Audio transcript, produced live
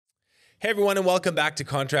Hey everyone, and welcome back to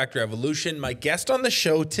Contractor Evolution. My guest on the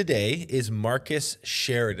show today is Marcus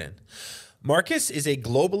Sheridan. Marcus is a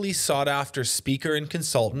globally sought-after speaker and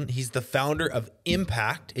consultant. He's the founder of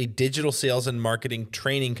Impact, a digital sales and marketing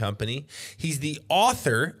training company. He's the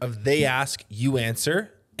author of They Ask, You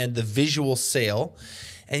Answer, and The Visual Sale.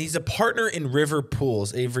 And he's a partner in River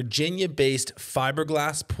Pools, a Virginia-based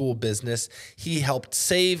fiberglass pool business. He helped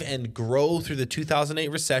save and grow through the 2008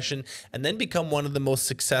 recession and then become one of the most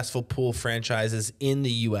successful pool franchises in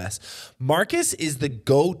the US. Marcus is the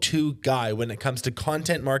go-to guy when it comes to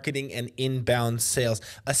content marketing and inbound sales,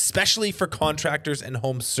 especially for contractors and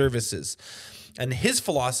home services. And his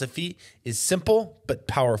philosophy is simple but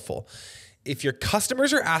powerful. If your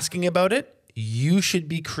customers are asking about it, you should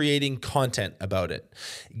be creating content about it.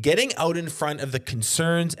 Getting out in front of the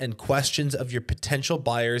concerns and questions of your potential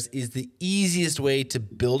buyers is the easiest way to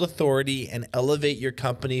build authority and elevate your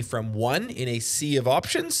company from one in a sea of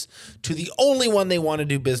options to the only one they want to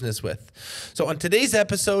do business with. So on today's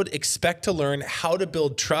episode, expect to learn how to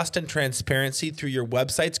build trust and transparency through your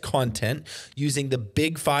website's content using the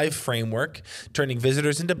Big Five framework, turning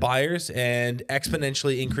visitors into buyers and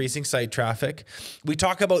exponentially increasing site traffic. We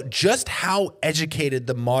talk about just how educated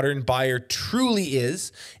the modern buyer truly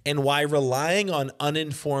is and why relying on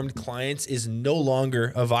uninformed clients is no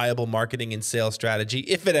longer a viable marketing and sales strategy,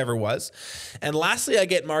 if it ever was. And lastly, I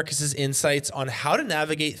get Marcus's insights on how to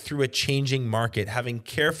navigate through a changing market, having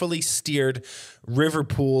carefully steered River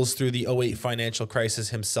Pools through the '08 financial crisis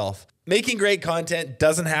himself. Making great content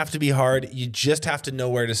doesn't have to be hard. You just have to know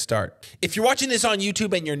where to start. If you're watching this on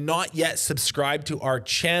YouTube and you're not yet subscribed to our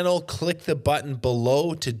channel, click the button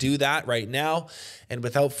below to do that right now. And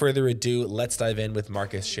without further ado, let's dive in with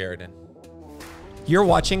Marcus Sheridan. You're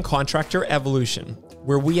watching Contractor Evolution,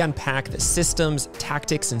 where we unpack the systems,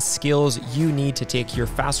 tactics, and skills you need to take your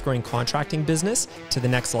fast-growing contracting business to the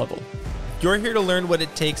next level. You're here to learn what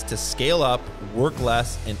it takes to scale up, work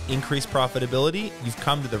less, and increase profitability. You've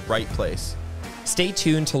come to the right place. Stay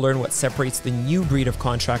tuned to learn what separates the new breed of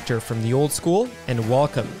contractor from the old school, and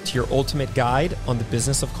welcome to your ultimate guide on the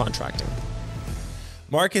business of contracting.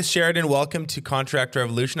 Marcus Sheridan, welcome to Contractor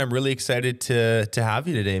Evolution. I'm really excited to have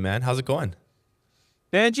you today, man. How's it going?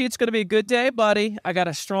 Benji, it's going to be a good day, buddy. I got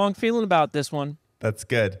a strong feeling about this one. That's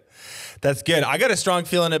good. That's good. I got a strong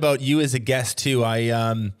feeling about you as a guest too.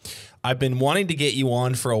 I've been wanting to get you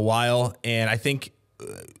on for a while, and I think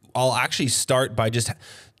I'll actually start by just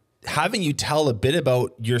having you tell a bit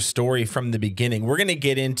about your story from the beginning. We're going to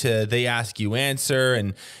get into They Ask, You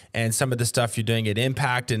Answer and some of the stuff you're doing at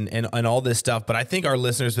Impact and all this stuff. But I think our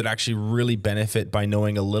listeners would actually really benefit by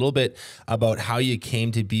knowing a little bit about how you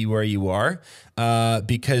came to be where you are,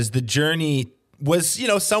 because the journey was,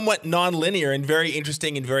 somewhat non-linear and very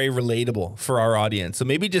interesting and very relatable for our audience. So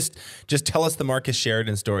maybe just tell us the Marcus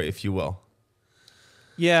Sheridan story, if you will.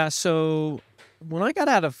 Yeah, so when I got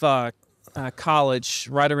out of college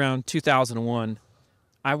right around 2001,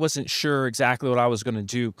 I wasn't sure exactly what I was going to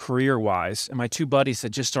do career-wise. And my two buddies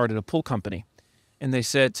had just started a pool company. And they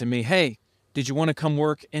said to me, hey, did you want to come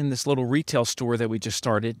work in this little retail store that we just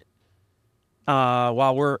started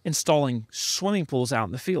while we're installing swimming pools out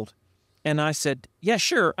in the field? And I said, yeah,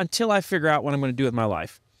 sure, until I figure out what I'm going to do with my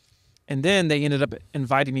life. And then they ended up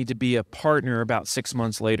inviting me to be a partner about 6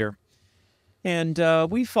 months later. And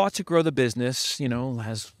we fought to grow the business,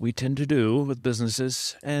 as we tend to do with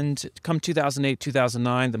businesses. And come 2008,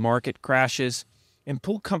 2009, the market crashes. And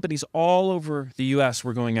pool companies all over the U.S.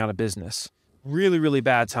 were going out of business. Really, really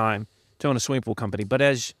bad time to own a swimming pool company. But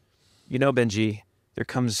as you know, Benji, there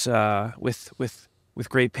comes with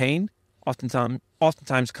great pain.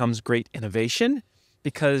 Oftentimes comes great innovation,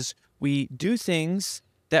 because we do things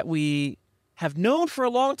that we have known for a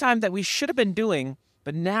long time that we should have been doing,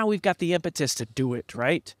 but now we've got the impetus to do it,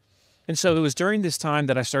 right? And so it was during this time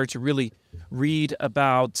that I started to really read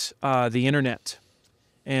about the internet.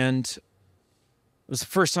 And it was the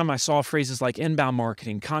first time I saw phrases like inbound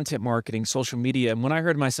marketing, content marketing, social media. And when I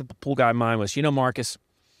heard my simple pool guy mind was, Marcus,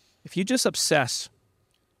 if you just obsess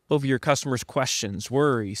over your customers' questions,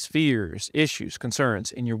 worries, fears, issues,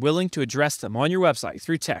 concerns, and you're willing to address them on your website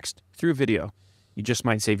through text, through video, you just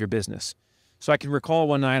might save your business. So I can recall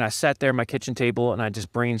one night I sat there at my kitchen table and I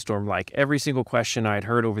just brainstormed like every single question I had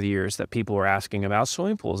heard over the years that people were asking about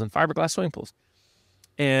swimming pools and fiberglass swimming pools.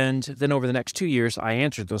 And then over the next 2 years, I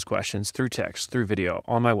answered those questions through text, through video,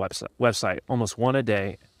 on my website, almost one a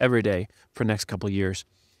day, every day for the next couple of years.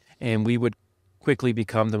 And we would quickly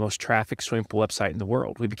become the most trafficked swimming pool website in the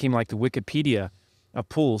world. We became like the Wikipedia of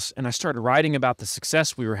pools. And I started writing about the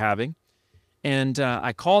success we were having. And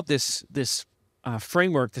I called this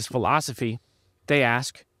framework, this philosophy, They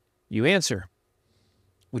Ask, You Answer.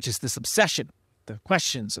 which is this obsession, the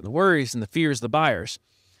questions and the worries and the fears of the buyers.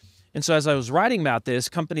 And so as I was writing about this,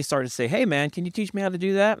 companies started to say, hey, man, can you teach me how to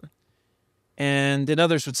do that? And then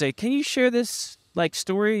others would say, can you share this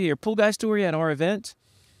story, your pool guy story at our event?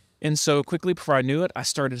 And so quickly before I knew it, I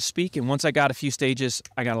started to speak. And once I got a few stages,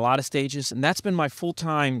 I got a lot of stages. And that's been my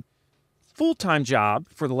full-time job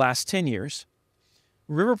for the last 10 years.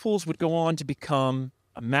 River Pools would go on to become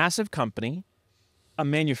a massive company, a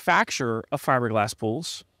manufacturer of fiberglass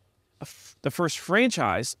pools, the first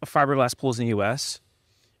franchise of fiberglass pools in the U.S.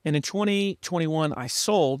 And in 2021, I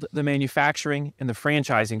sold the manufacturing and the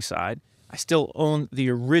franchising side. I still own the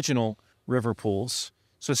original River Pools,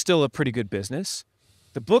 so it's still a pretty good business.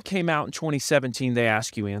 The book came out in 2017, They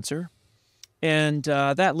Ask You Answer, and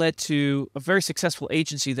that led to a very successful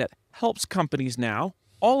agency that helps companies now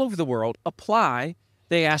all over the world apply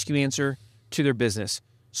They Ask You Answer to their business.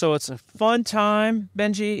 So it's a fun time,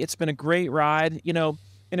 Benji. It's been a great ride, and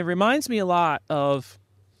it reminds me a lot of,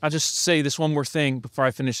 I'll just say this one more thing before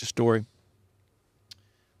I finish the story.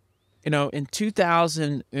 In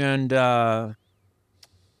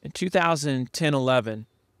 2010-11,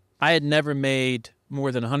 I had never made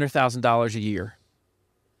more than $100,000 a year.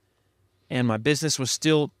 And my business was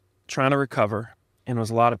still trying to recover, and it was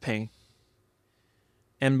a lot of pain.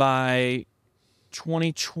 And by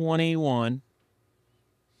 2021,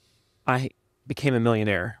 I became a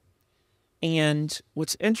millionaire. And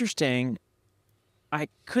what's interesting, I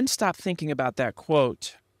couldn't stop thinking about that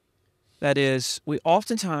quote. That is, we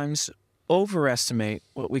oftentimes overestimate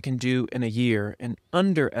what we can do in a year and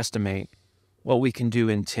underestimate what we can do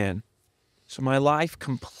in 10. So my life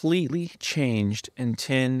completely changed in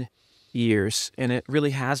 10 years, and it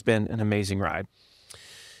really has been an amazing ride.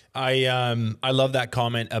 I love that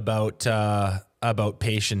comment about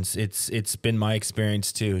patience. It's been my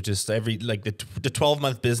experience too. Just the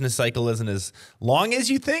 12-month business cycle isn't as long as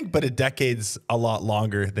you think, but a decade's a lot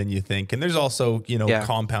longer than you think. And there's also,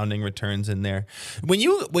 compounding returns in there.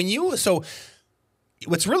 So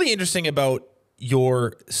what's really interesting about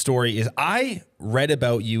your story is I read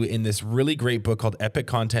about you in this really great book called Epic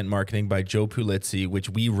Content Marketing by Joe Pulizzi, which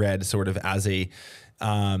we read sort of as a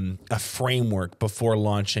framework before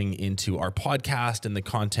launching into our podcast and the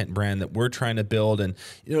content brand that we're trying to build. And,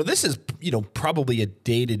 this is, probably a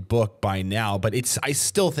dated book by now, but I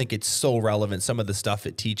still think it's so relevant. Some of the stuff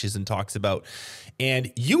it teaches and talks about.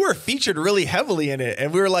 And you were featured really heavily in it.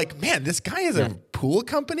 And we were like, man, this guy has a pool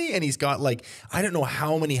company and he's got I don't know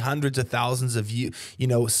how many hundreds of thousands of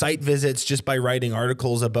site visits just by writing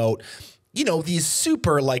articles about these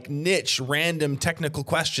super niche, random technical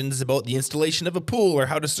questions about the installation of a pool or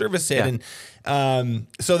how to service it. Yeah. And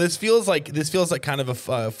so this feels like kind of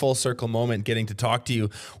a full circle moment getting to talk to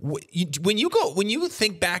you. When you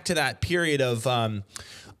think back to that period of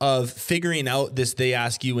figuring out this They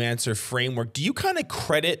Ask You Answer framework, do you kind of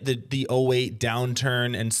credit the 08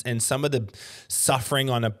 downturn and some of the suffering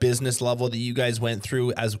on a business level that you guys went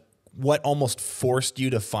through as what almost forced you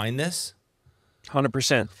to find this?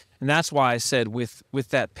 100%. And that's why I said with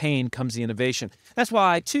that pain comes the innovation. That's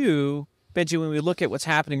why, too, Benji, when we look at what's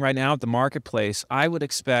happening right now at the marketplace, I would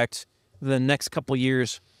expect the next couple of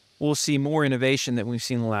years we'll see more innovation than we've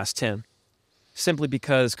seen in the last 10, simply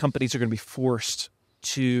because companies are going to be forced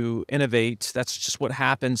to innovate. That's just what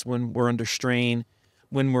happens when we're under strain,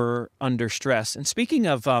 when we're under stress. And speaking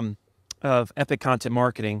of Epic Content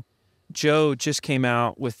Marketing, Joe just came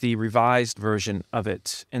out with the revised version of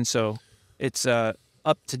it. And so it's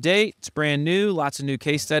up to date. It's brand new. Lots of new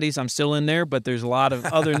case studies. I'm still in there, but there's a lot of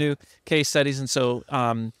other new case studies. And so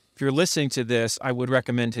if you're listening to this, I would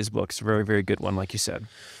recommend his book. It's a very, very good one, like you said.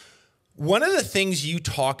 One of the things you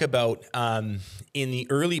talk about in the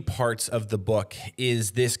early parts of the book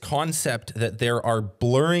is this concept that there are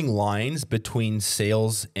blurring lines between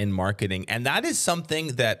sales and marketing. And that is something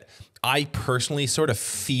that I personally sort of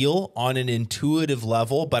feel on an intuitive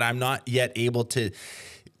level, but I'm not yet able to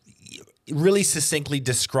really succinctly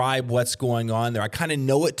describe what's going on there. I kind of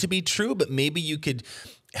know it to be true, but maybe you could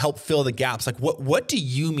help fill the gaps. What do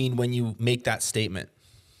you mean when you make that statement?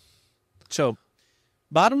 So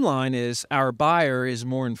bottom line is our buyer is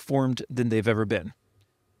more informed than they've ever been.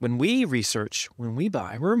 When we research, when we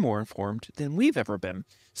buy, we're more informed than we've ever been.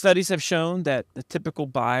 Studies have shown that the typical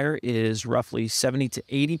buyer is roughly 70 to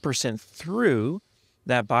 80% through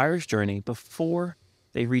that buyer's journey before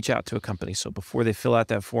they reach out to a company. So before they fill out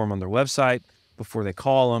that form on their website, before they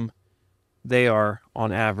call them, they are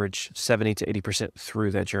on average 70 to 80%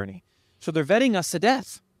 through that journey. So they're vetting us to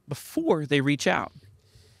death before they reach out.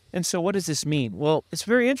 And so what does this mean? Well, it's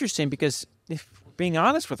very interesting because if we're being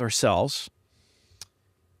honest with ourselves,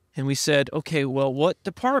 And we said, okay, well, what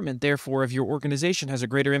department, therefore, of your organization has a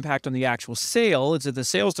greater impact on the actual sale? Is it the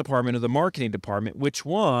sales department or the marketing department? Which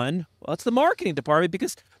one? Well, it's the marketing department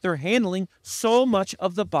because they're handling so much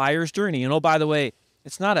of the buyer's journey. And oh, by the way,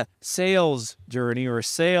 it's not a sales journey or a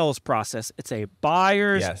sales process. It's a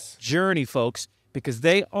buyer's journey, folks, because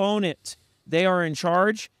they own it. They are in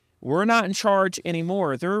charge. We're not in charge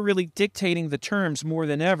anymore. They're really dictating the terms more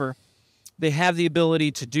than ever. They have the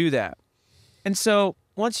ability to do that. And so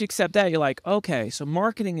once you accept that, you're like, okay, so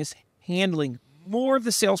marketing is handling more of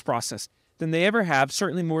the sales process than they ever have,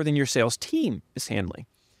 certainly more than your sales team is handling.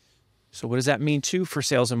 So what does that mean, too, for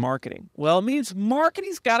sales and marketing? Well, it means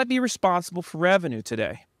marketing's got to be responsible for revenue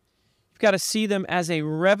today. You've got to see them as a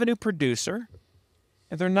revenue producer,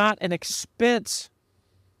 and they're not an expense.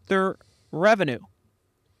 They're revenue.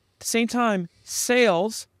 At the same time,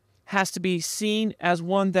 sales has to be seen as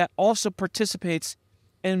one that also participates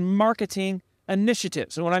in marketing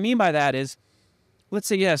initiatives. And what I mean by that is, let's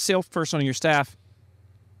say you have a salesperson on your staff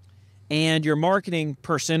and your marketing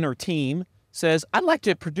person or team says, I'd like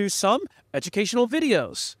to produce some educational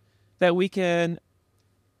videos that we can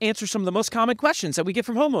answer some of the most common questions that we get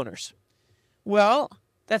from homeowners. Well,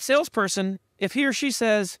 that salesperson, if he or she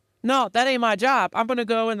says, no, that ain't my job, I'm going to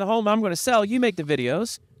go in the home, I'm going to sell, you make the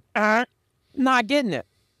videos, not getting it.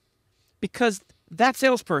 Because that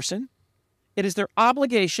salesperson, it is their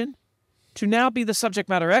obligation to now be the subject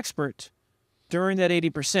matter expert during that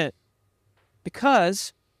 80%,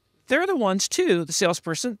 because they're the ones, too, the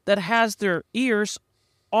salesperson, that has their ears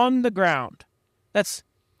on the ground. That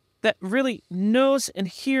really knows and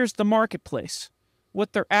hears the marketplace,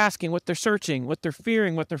 what they're asking, what they're searching, what they're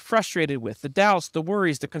fearing, what they're frustrated with, the doubts, the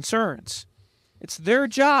worries, the concerns. It's their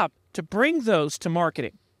job to bring those to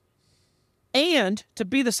marketing and to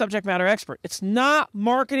be the subject matter expert. It's not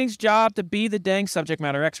marketing's job to be the dang subject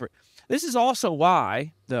matter expert. This is also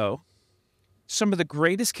why, though, some of the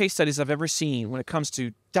greatest case studies I've ever seen when it comes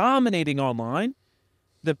to dominating online,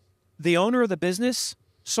 the owner of the business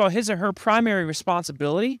saw his or her primary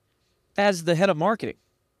responsibility as the head of marketing,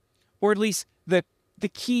 or at least the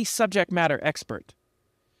key subject matter expert.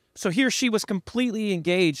 So he or she was completely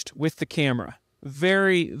engaged with the camera,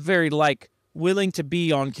 very, very willing to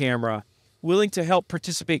be on camera, willing to help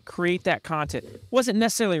participate, create that content. Wasn't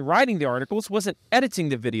necessarily writing the articles, wasn't editing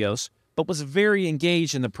the videos, but was very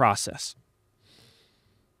engaged in the process.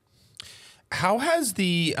 How has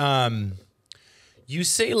the, you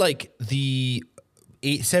say like the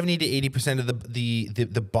 70 to 80% of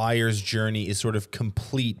the buyer's journey is sort of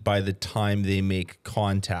complete by the time they make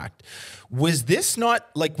contact. Was this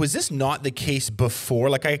not the case before?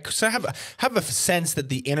 Like I have a sense that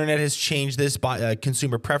the internet has changed this,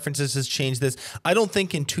 consumer preferences has changed this. I don't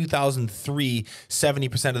think in 2003,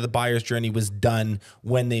 70% of the buyer's journey was done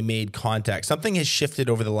when they made contact. Something has shifted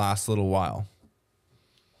over the last little while.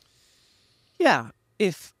 Yeah.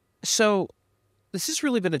 This has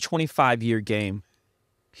really been a 25-year game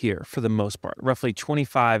here for the most part, roughly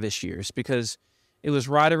 25-ish years, because it was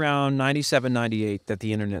right around 97, 98 that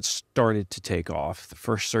the internet started to take off. The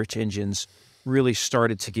first search engines really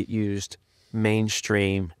started to get used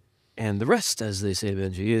mainstream, and the rest, as they say,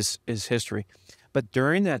 Benji, is history. But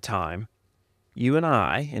during that time, you and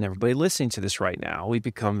I, and everybody listening to this right now, we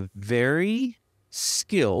become very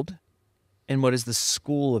skilled in what is the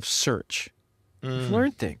school of search. We've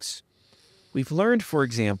learned things. We've learned, for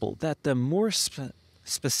example, that the more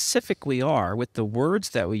specific we are with the words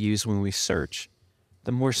that we use when we search,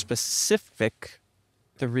 the more specific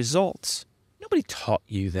the results. Nobody taught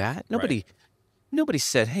you that. Nobody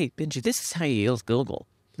said, hey, Benji, this is how you use Google.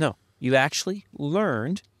 No, you actually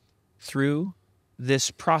learned through this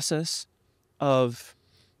process of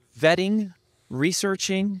vetting,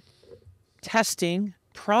 researching, testing,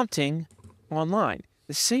 prompting online.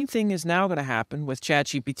 The same thing is now going to happen with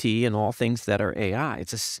ChatGPT and all things that are AI.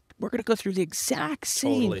 We're going to go through the exact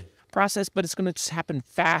same process, but it's going to just happen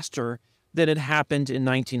faster than it happened in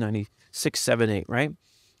 1996, 7, 8, right?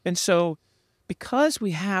 And so because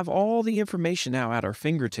we have all the information now at our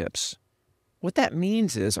fingertips, what that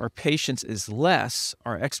means is our patience is less,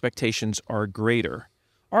 our expectations are greater.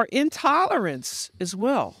 Our intolerance as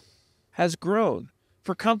well has grown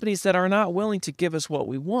for companies that are not willing to give us what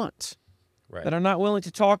we want. Right. That are not willing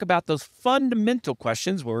to talk about those fundamental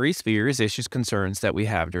questions, worries, fears, issues, concerns that we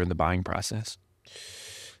have during the buying process.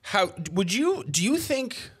 Do you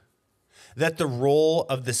think that the role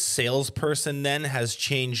of the salesperson then has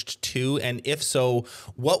changed too? And if so,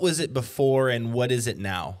 what was it before and what is it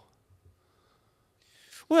now?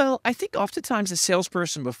 Well, I think oftentimes the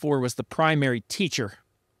salesperson before was the primary teacher.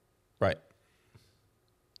 Right.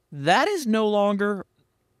 That is no longer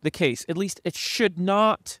the case. At least it should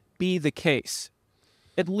not be the case.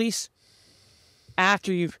 At least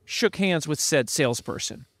after you've shook hands with said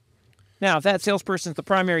salesperson. Now, if that salesperson is the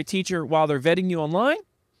primary teacher while they're vetting you online,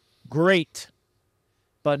 great.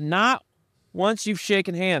 But not once you've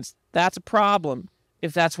shaken hands. That's a problem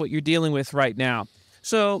if that's what you're dealing with right now.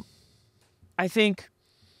 So I think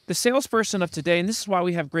the salesperson of today, and this is why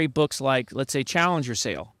we have great books like, let's say, Challenger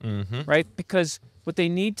Sale, right? Because what they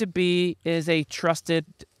need to be is a trusted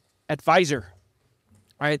advisor,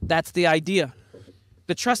 right? That's the idea.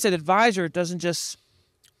 The trusted advisor doesn't just,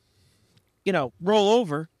 roll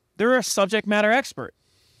over. They're a subject matter expert.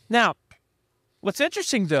 Now, what's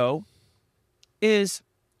interesting, though, is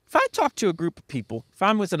if I talk to a group of people, if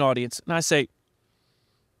I'm with an audience, and I say,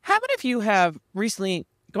 how many of you have recently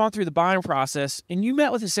gone through the buying process and you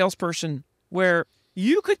met with a salesperson where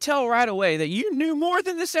you could tell right away that you knew more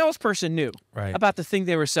than the salesperson knew about the thing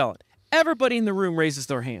they were selling? Everybody in the room raises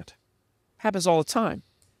their hand. Happens all the time.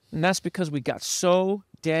 And that's because we got so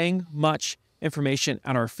dang much information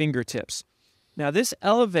at our fingertips. Now, this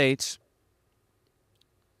elevates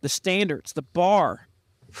the standards, the bar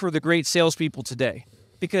for the great salespeople today,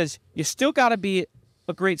 because you still got to be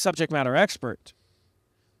a great subject matter expert,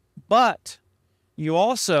 but you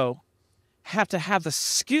also have to have the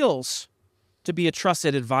skills to be a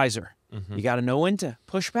trusted advisor. You got to know when to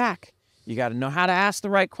push back. You got to know how to ask the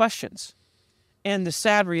right questions. And the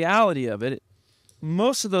sad reality of it,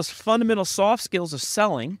 most of those fundamental soft skills of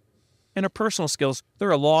selling interpersonal skills,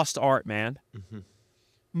 they're a lost art, man.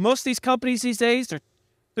 Most of these companies these days,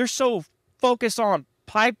 they're so focused on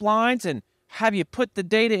pipelines and have you put the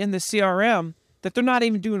data in the CRM that they're not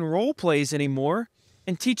even doing role plays anymore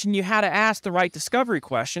and teaching you how to ask the right discovery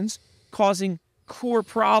questions, causing core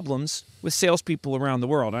problems with salespeople around the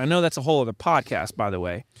world. I know that's a whole other podcast, by the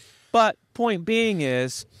way. But point being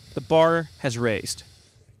is the bar has raised.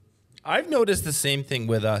 I've noticed the same thing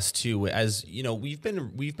with us too. As you know, we've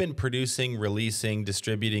been producing, releasing,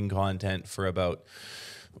 distributing content for about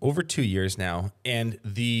over 2 years now, and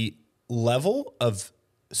the level of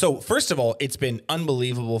first of all, it's been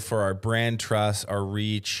unbelievable for our brand trust, our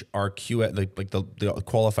reach, our the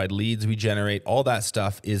qualified leads we generate. All that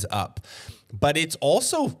stuff is up. But it's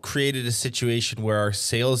also created a situation where our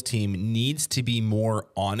sales team needs to be more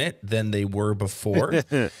on it than they were before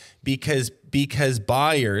because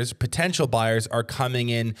potential buyers are coming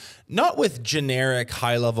in not with generic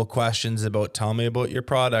high-level questions about tell me about your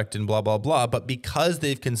product and blah, blah, blah, but because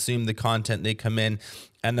they've consumed the content, they come in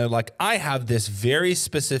and they're like, I have this very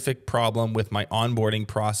specific problem with my onboarding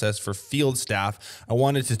process for field staff. I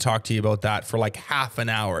wanted to talk to you about that for like half an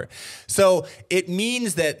hour. So it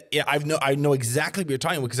means that I know exactly what you're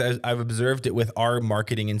talking about because I've observed it with our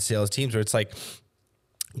marketing and sales teams where it's like,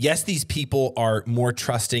 yes, these people are more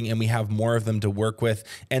trusting and we have more of them to work with.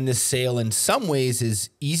 And the sale in some ways is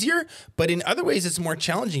easier, but in other ways it's more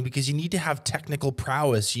challenging because you need to have technical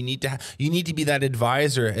prowess. You need to be that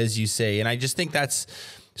advisor, as you say. And I just think that's,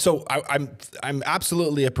 so I'm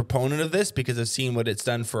absolutely a proponent of this because I've seen what it's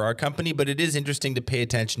done for our company, but it is interesting to pay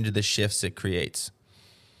attention to the shifts it creates.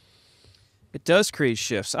 It does create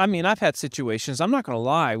shifts. I mean, I've had situations, I'm not going to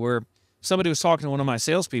lie, where somebody was talking to one of my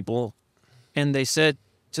salespeople and they said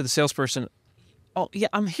to the salesperson, oh, yeah,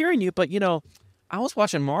 I'm hearing you, but, I was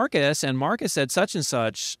watching Marcus and Marcus said such and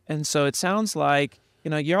such. And so it sounds like,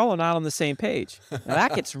 you're all not on the same page. Now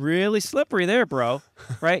that gets really slippery there, bro,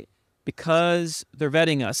 right? Because they're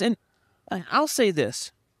vetting us. And I'll say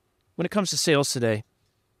this, when it comes to sales today,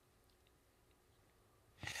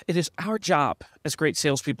 it is our job as great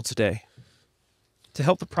salespeople today to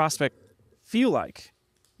help the prospect feel like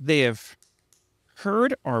they have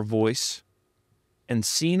heard our voice and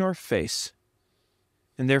seen our face,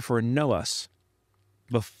 and therefore know us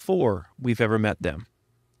before we've ever met them.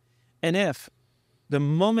 And if the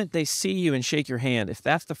moment they see you and shake your hand, if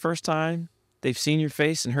that's the first time they've seen your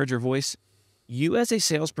face and heard your voice, you as a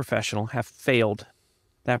sales professional have failed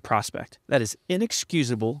that prospect. That is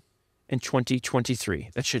inexcusable in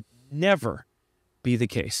 2023. That should never be the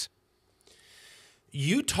case.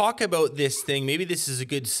 You talk about this thing, maybe this is a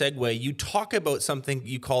good segue. You talk about something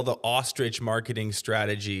you call the ostrich marketing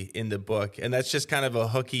strategy in the book, and that's just kind of a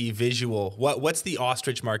hooky visual. What's the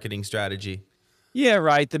ostrich marketing strategy? Yeah,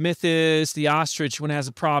 right. The myth is the ostrich, when it has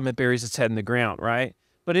a problem, it buries its head in the ground, right?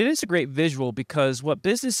 But it is a great visual because what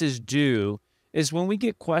businesses do is when we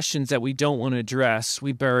get questions that we don't want to address,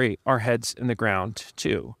 we bury our heads in the ground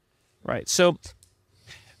too, right? So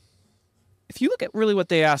if you look at really what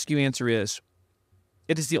they ask you, answer is,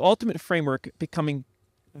 it is the ultimate framework becoming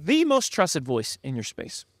the most trusted voice in your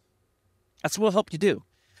space. That's what will help you do.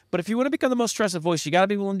 But if you want to become the most trusted voice, you got to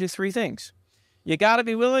be willing to do three things. You got to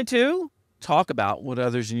be willing to talk about what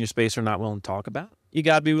others in your space are not willing to talk about. You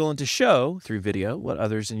got to be willing to show through video what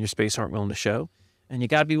others in your space aren't willing to show. And you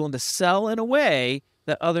got to be willing to sell in a way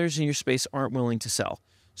that others in your space aren't willing to sell.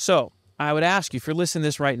 So I would ask you, if you're listening to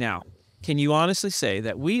this right now, can you honestly say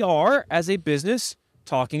that we are, as a business,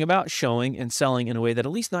 talking about showing and selling in a way that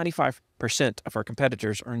at least 95% of our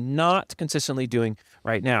competitors are not consistently doing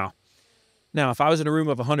right now? Now, if I was in a room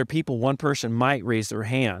of 100 people, one person might raise their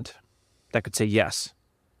hand that could say, yes,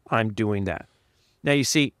 I'm doing that. Now, you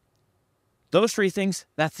see, those three things,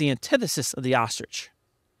 that's the antithesis of the ostrich.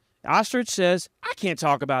 The ostrich says, I can't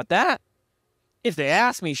talk about that. If they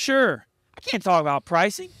ask me, sure. I can't talk about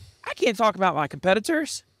pricing. I can't talk about my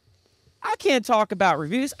competitors. I can't talk about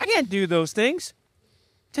reviews. I can't do those things.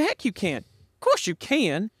 To heck you can. Of course you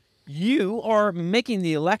can. You are making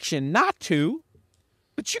the election not to,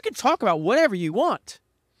 but you can talk about whatever you want.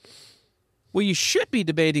 What you should be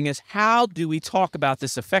debating is, how do we talk about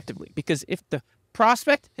this effectively? Because if the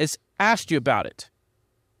prospect has asked you about it,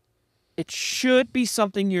 it should be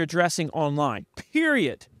something you're addressing online,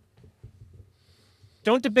 period.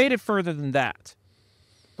 Don't debate it further than that.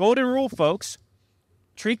 Golden rule, folks.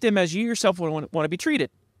 Treat them as you yourself would want to be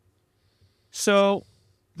treated. So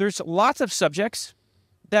there's lots of subjects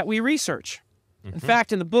that we research. In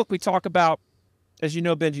fact, in the book, we talk about, as you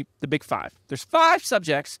know, Benji, the big five. There's 5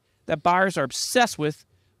 subjects that buyers are obsessed with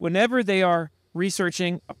whenever they are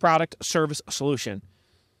researching a product, a service, a solution.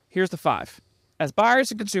 Here's the 5. As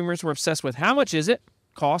buyers and consumers, we're obsessed with how much is it,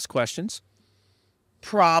 cost questions,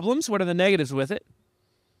 problems, what are the negatives with it,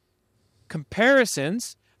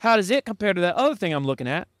 comparisons, how does it compare to that other thing I'm looking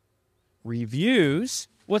at, reviews,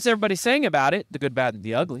 what's everybody saying about it, the good, bad, and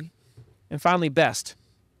the ugly, and finally, best.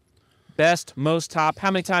 Best, most, top.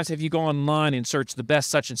 How many times have you gone online and searched the best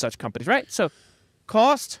such and such companies, right? So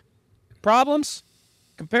cost, problems,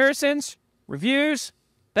 comparisons, reviews,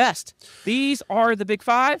 best. These are the big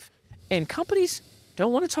 5, and companies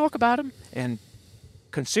don't want to talk about them, and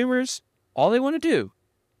consumers, all they want to do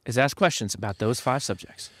is ask questions about those 5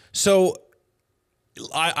 subjects. So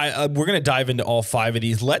we're going to dive into all 5 of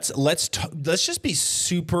these. Let's just be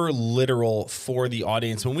super literal for the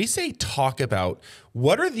audience. When we say talk about,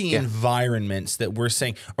 what are the environments that we're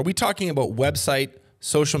saying? Are we talking about website,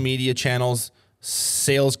 social media channels,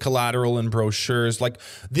 sales collateral and brochures? Like,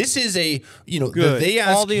 this is a, the they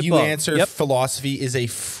ask, you answer philosophy is a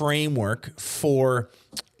framework for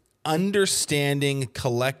understanding,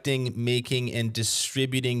 collecting, making, and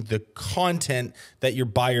distributing the content that your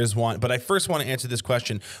buyers want. But I first want to answer this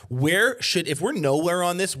question. If we're nowhere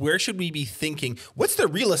on this, where should we be thinking? What's the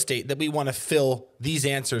real estate that we want to fill these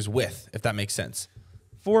answers with, if that makes sense?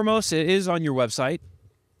 Foremost, it is on your website.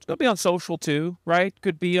 It's going to be on social too, right?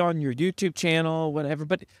 Could be on your YouTube channel, whatever.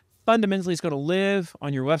 But fundamentally, it's going to live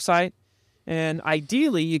on your website. And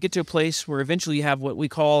ideally, you get to a place where eventually you have what we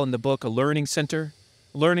call in the book a learning center.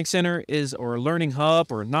 Learning center or a learning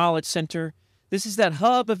hub or a knowledge center. This is that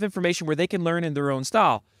hub of information where they can learn in their own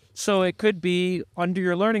style. So it could be under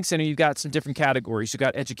your learning center, you've got some different categories. You've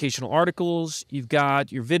got educational articles. You've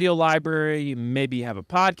got your video library. You maybe have a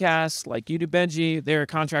podcast like you do, Benji. They're a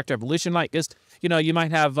Contractor Evolution like this. You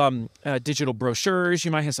might have digital brochures.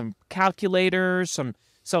 You might have some calculators, some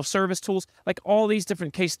self-service tools, like all these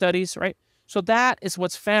different case studies, right? So that is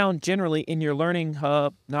what's found generally in your learning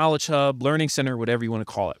hub, knowledge hub, learning center, whatever you want to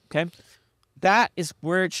call it, okay? That is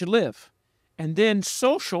where it should live. And then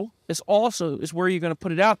social is where you're going to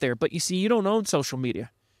put it out there. But you see, you don't own social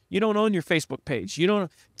media. You don't own your Facebook page.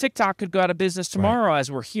 TikTok could go out of business tomorrow,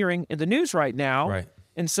 as we're hearing in the news right now. Right.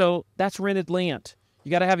 And so that's rented land.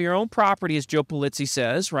 You got to have your own property, as Joe Pulizzi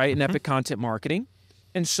says, right, in Epic Content Marketing.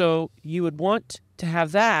 And so you would want to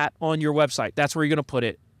have that on your website. That's where you're going to put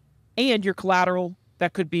it. And your collateral,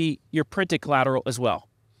 that could be your printed collateral as well.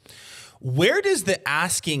 Where does the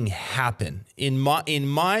asking happen? In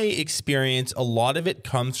my experience, a lot of it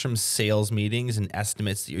comes from sales meetings and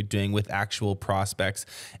estimates that you're doing with actual prospects.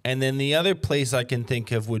 And then the other place I can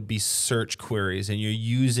think of would be search queries, and you're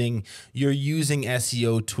using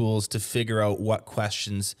SEO tools to figure out what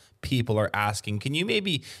questions people are asking. Can you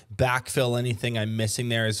maybe backfill anything I'm missing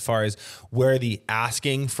there as far as where the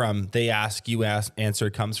asking from they ask, you ask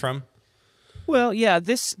answer comes from? Well, yeah,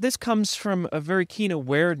 this comes from a very keen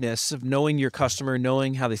awareness of knowing your customer,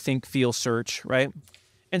 knowing how they think, feel, search, right?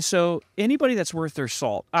 And so anybody that's worth their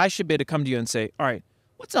salt, I should be able to come to you and say, all right,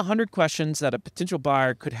 what's 100 questions that a potential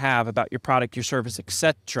buyer could have about your product, your service,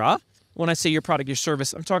 etc.? When I say your product, your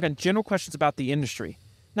service, I'm talking general questions about the industry.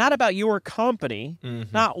 Not about your company,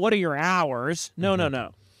 not what are your hours.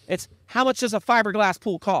 No. It's how much does a fiberglass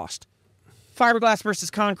pool cost? Fiberglass versus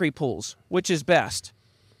concrete pools, which is best?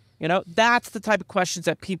 That's the type of questions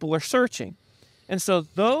that people are searching. And so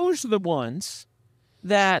those are the ones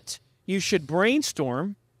that you should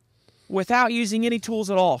brainstorm without using any tools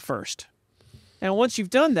at all first. And once you've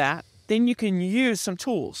done that, then you can use some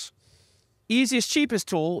tools. Easiest, cheapest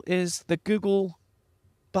tool is the Google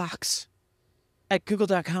box at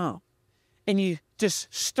google.com. And you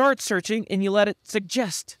just start searching and you let it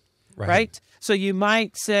suggest, right? So you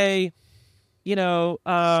might say,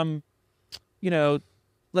 let's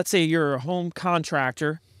say you're a home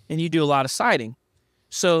contractor and you do a lot of siding.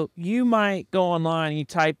 So you might go online and you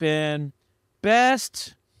type in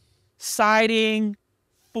best siding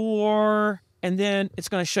for, and then it's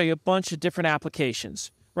going to show you a bunch of different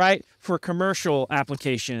applications, right? For commercial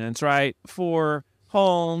applications, right? For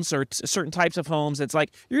homes or certain types of homes. It's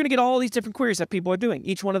like you're going to get all these different queries that people are doing.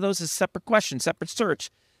 Each one of those is a separate question, separate search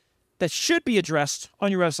that should be addressed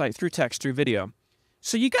on your website through text, through video.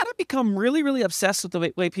 So you got to become really, really obsessed with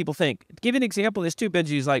the way people think. To give you an example of this too,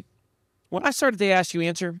 Benji, is like when I started the Ask You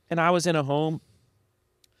Answer and I was in a home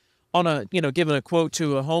on giving a quote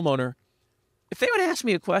to a homeowner, if they would ask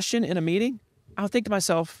me a question in a meeting, I would think to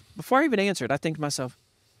myself, before I even answered, I'd think to myself,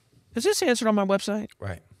 is this answered on my website?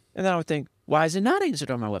 Right. And then I would think, why is it not answered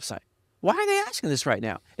on my website? Why are they asking this right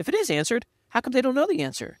now? If it is answered, how come they don't know the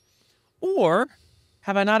answer? Or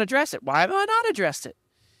have I not addressed it? Why have I not addressed it?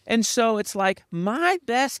 And so it's like my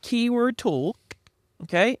best keyword tool,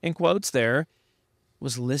 okay, in quotes there,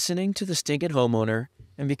 was listening to the stinking homeowner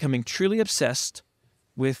and becoming truly obsessed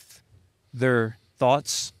with their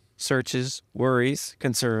thoughts, searches, worries,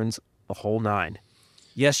 concerns, the whole nine.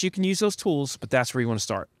 Yes, you can use those tools, but that's where you want to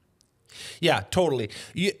start. Yeah, totally.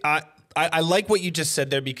 I like what you just said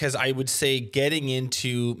there, because I would say getting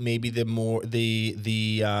into maybe the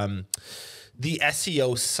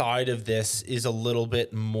SEO side of this is a little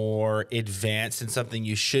bit more advanced and something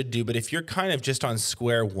you should do. But if you're kind of just on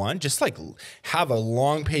square one, just like have a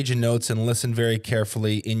long page of notes and listen very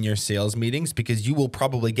carefully in your sales meetings, because you will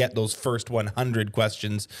probably get those first 100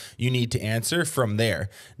 questions you need to answer from there.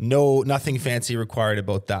 Nothing fancy required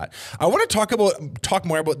about that. I want to talk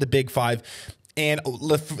more about the big five. And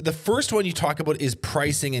the first one you talk about is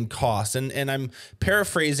pricing and cost. And I'm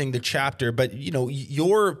paraphrasing the chapter, but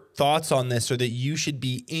your thoughts on this are that you should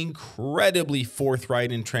be incredibly forthright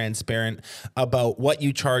and transparent about what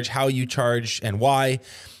you charge, how you charge, and why.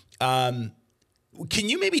 Can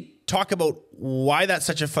you maybe talk about why that's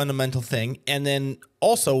such a fundamental thing? And then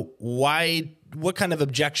also what kind of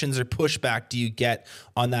objections or pushback do you get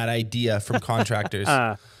on that idea from contractors?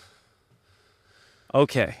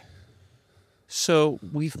 Okay. So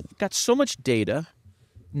we've got so much data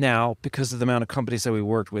now because of the amount of companies that we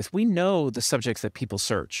worked with. We know the subjects that people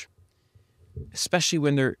search, especially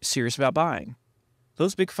when they're serious about buying.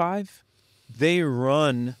 Those big five, they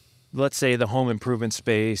run, let's say, the home improvement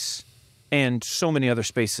space and so many other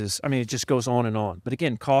spaces. I mean, it just goes on and on. But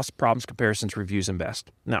again, cost, problems, comparisons, reviews, and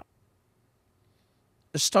best. Now,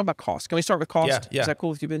 let's talk about cost. Can we start with cost? Yeah. Is that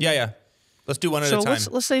cool with you, Ben? Yeah. Let's do one at a time.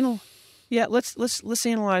 Let's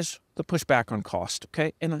analyze the pushback on cost,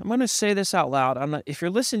 okay? And I'm going to say this out loud. If you're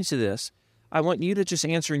listening to this, I want you to just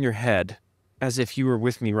answer in your head as if you were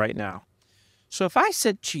with me right now. So if I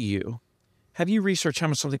said to you, have you researched how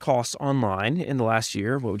much something costs online in the last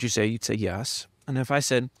year? What would you say? You'd say yes. And if I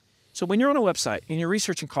said, so when you're on a website and you're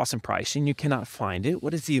researching cost and price and you cannot find it,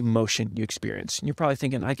 what is the emotion you experience? And you're probably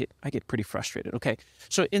thinking, I get pretty frustrated. Okay,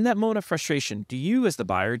 so in that moment of frustration, do you as the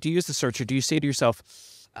buyer, do you as the searcher, do you say to yourself,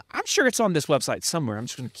 I'm sure it's on this website somewhere. I'm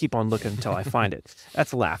just going to keep on looking until I find it.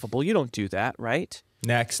 That's laughable. You don't do that, right?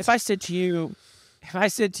 Next. If I said to you,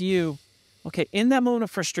 okay, in that moment of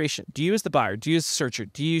frustration, do you as the buyer, do you as the searcher,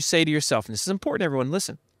 do you say to yourself, and this is important, everyone,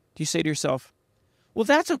 listen, do you say to yourself, well,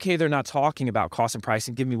 that's okay, they're not talking about cost and price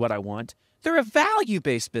and give me what I want. They're a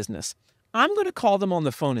value-based business. I'm going to call them on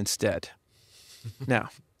the phone instead. Now,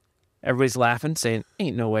 everybody's laughing, saying,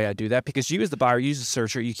 ain't no way I do that, because you as the buyer, you as the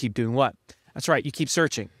searcher, you keep doing what? That's right. You keep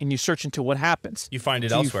searching, and you search until what happens? You find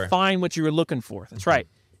it elsewhere. You find what you were looking for. That's right.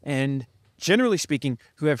 And generally speaking,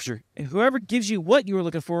 whoever gives you what you were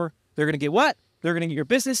looking for, they're going to get what? They're going to get your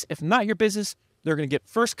business. If not your business, they're going to get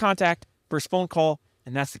first contact, first phone call,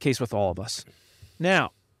 and that's the case with all of us.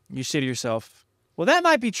 Now, you say to yourself, well, that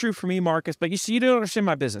might be true for me, Marcus, but you see, you don't understand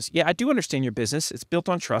my business. Yeah, I do understand your business. It's built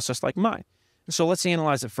on trust, just like mine. So let's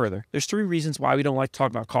analyze it further. There's 3 reasons why we don't like to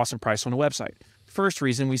talk about cost and price on a website. First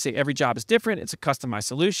reason, we say every job is different. It's a customized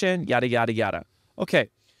solution, yada, yada, yada. Okay,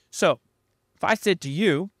 so if I said to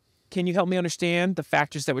you, can you help me understand the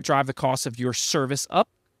factors that would drive the cost of your service up?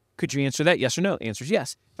 Could you answer that? Yes or no? The answer is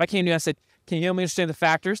yes. If I came to you and I said, can you help me understand the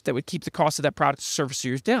factors that would keep the cost of that product or service of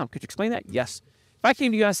yours down? Could you explain that? Yes. If I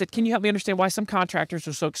came to you and I said, can you help me understand why some contractors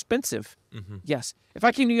are so expensive? Yes. If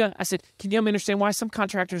I came to you and I said, can you help me understand why some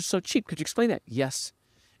contractors are so cheap? Could you explain that? Yes.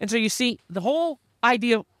 And so you see, the whole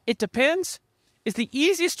idea of it depends is the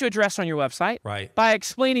easiest to address on your website by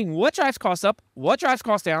explaining what drives costs up, what drives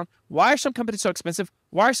costs down, why are some companies so expensive,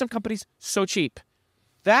 why are some companies so cheap.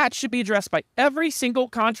 That should be addressed by every single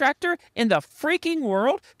contractor in the freaking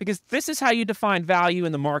world, because this is how you define value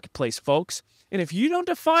in the marketplace, folks. And if you don't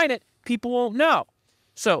define it, people won't know.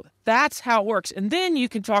 So that's how it works. And then you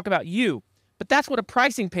can talk about you. But that's what a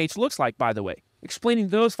pricing page looks like, by the way. Explaining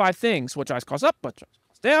those 5 things: what drives costs up, what drives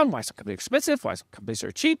costs down, why some companies are expensive, why some companies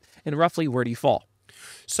are cheap, and roughly where do you fall.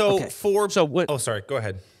 So what? Oh, sorry. Go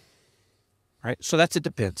ahead. Right. So that's it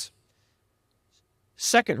depends.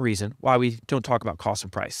 Second reason why we don't talk about cost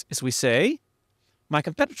and price is we say, my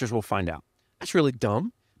competitors will find out. That's really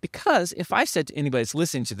dumb, because if I said to anybody that's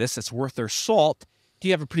listening to this that's worth their salt, do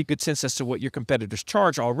you have a pretty good sense as to what your competitors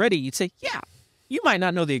charge already? You'd say, yeah. You might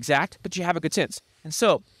not know the exact, but you have a good sense. And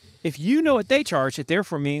so if you know what they charge, it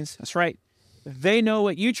therefore means, that's right, if they know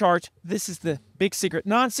what you charge, this is the big secret,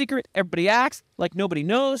 non-secret. Everybody acts like nobody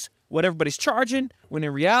knows what everybody's charging, when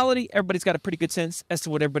in reality, everybody's got a pretty good sense as to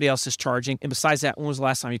what everybody else is charging. And besides that, when was the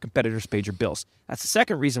last time your competitors paid your bills? That's the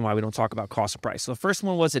second reason why we don't talk about cost and price. So the first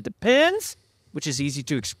one was it depends, which is easy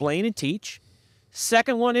to explain and teach.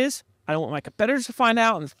 Second one is I don't want my competitors to find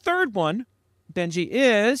out. And the third one, Benji,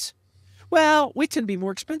 is, well, we tend to be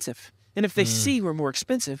more expensive. And if they see we're more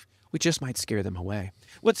expensive, we just might scare them away.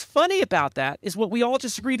 What's funny about that is what we all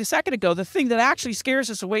just agreed a second ago. The thing that actually scares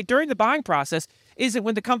us away during the buying process isn't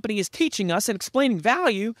when the company is teaching us and explaining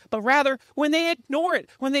value, but rather when they ignore it,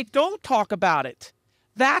 when they don't talk about it.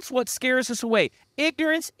 That's what scares us away.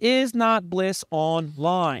 Ignorance is not bliss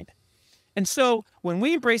online. And so when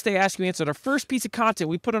we embraced They Ask You Answered, our first piece of content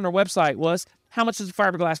we put on our website was, how much does a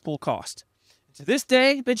fiberglass pool cost? To this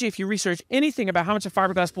day, Benji, if you research anything about how much a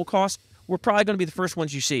fiberglass pool costs, we're probably going to be the first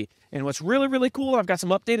ones you see. And what's really, really cool, I've got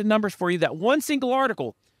some updated numbers for you, that one single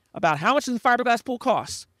article about how much does a fiberglass pool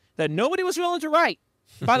cost that nobody was willing to write.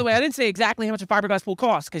 By the way, I didn't say exactly how much a fiberglass pool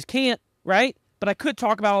costs, because can't, right? But I could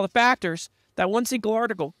talk about all the factors. That one single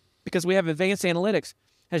article, because we have advanced analytics,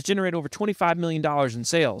 has generated over $25 million in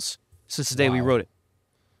sales since the day we wrote it.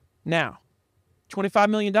 Now, $25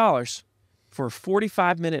 million for a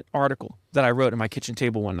 45-minute article that I wrote in my kitchen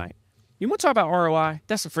table one night. You want to talk about ROI?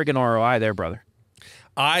 That's a friggin' ROI there, brother.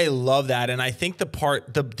 I love that. And I think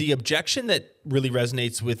the objection that really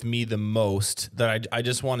resonates with me the most that I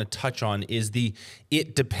just want to touch on is the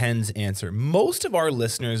it depends answer. Most of our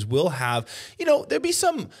listeners will have, there'll be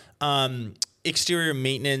some exterior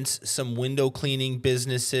maintenance, some window cleaning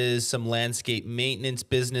businesses, some landscape maintenance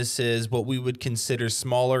businesses, what we would consider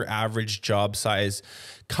smaller average job size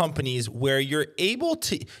companies, where you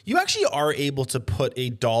actually are able to put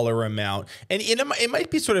a dollar amount, and it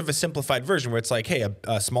might be sort of a simplified version where it's like, hey,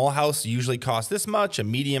 a small house usually costs this much, a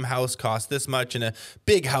medium house costs this much, and a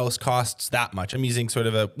big house costs that much. I'm using sort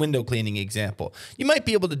of a window cleaning example. You might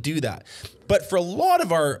be able to do that. But for a lot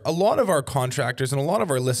of our contractors and a lot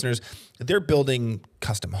of our listeners, they're building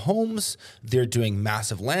custom homes, they're doing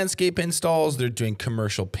massive landscape installs, they're doing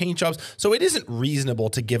commercial paint jobs. So it isn't reasonable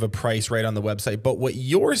to give a price right on the website. But what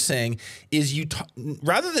you're saying is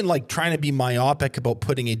rather than like trying to be myopic about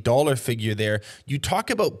putting a dollar figure there, you talk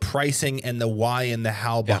about pricing and the why and the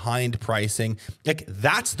how behind pricing. Like,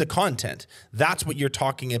 that's the content. That's what you're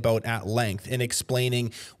talking about at length in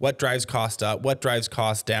explaining what drives cost up, what drives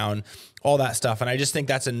cost down, all that stuff. And I just think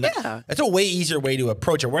that's a way easier way to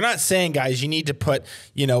approach it. We're not saying, guys, you need to put,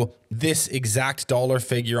 this exact dollar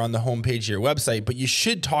figure on the homepage of your website, but you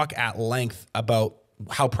should talk at length about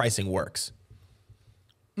how pricing works.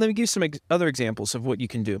 Let me give you some other examples of what you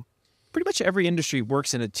can do. Pretty much every industry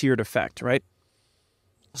works in a tiered effect, right?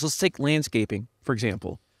 So let's take landscaping, for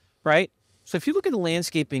example, right? So if you look at the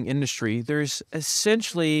landscaping industry, there's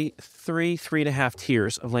essentially 3.5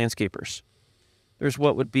 tiers of landscapers. There's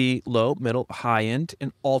what would be low, middle, high end,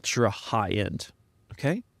 and ultra high end,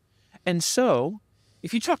 okay? And so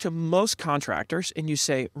if you talk to most contractors and you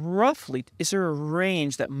say, roughly, is there a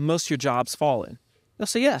range that most of your jobs fall in? They'll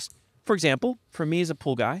say yes. For example, for me as a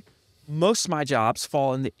pool guy, most of my jobs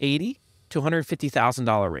fall in the $80,000 to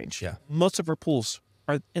 $150,000 range. Yeah. Most of our pools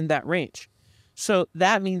are in that range. So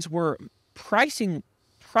that means we're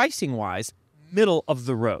pricing-wise, middle of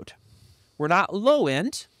the road. We're not low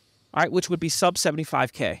end, all right, which would be sub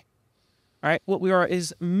 75K. All right, what we are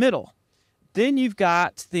is middle. Then you've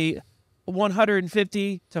got the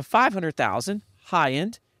 150 to 500,000 high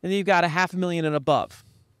end, and then you've got $500,000 and above,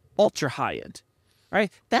 ultra high end. All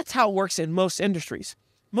right, that's how it works in most industries.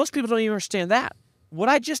 Most people don't even understand that. what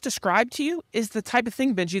I just described to you is the type of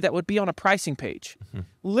thing, Benji, that would be on a pricing page.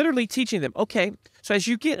 Literally teaching them, okay, so as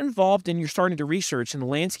you get involved and you're starting to research in the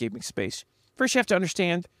landscaping space, first you have to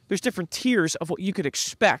understand there's different tiers of what you could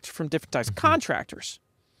expect from different types of contractors.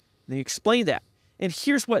 And you explain that. And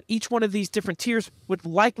here's what each one of these different tiers would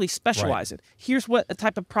likely specialize in. Here's what a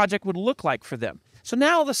type of project would look like for them. So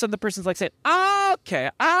now all of a sudden the person's like saying,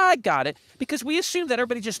 okay, I got it. Because we assume that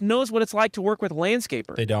everybody just knows what it's like to work with a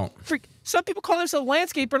landscaper. They don't. Some people call themselves a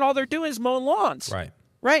landscaper and all they're doing is mowing lawns.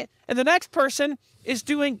 Right? And the next person is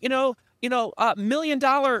doing, $1 million,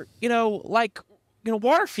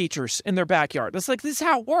 water features in their backyard. It's like, this is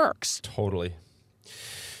how it works. Totally.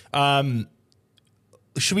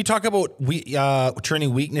 Should we talk about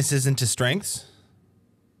turning weaknesses into strengths?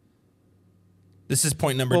 This is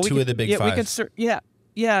point number 2 of the big 5. So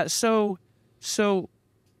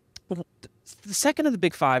the second of the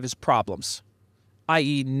big 5 is problems,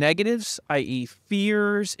 i.e. negatives, i.e.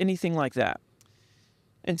 fears, anything like that.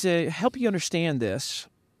 And to help you understand this,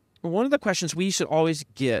 one of the questions we should always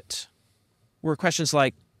get were questions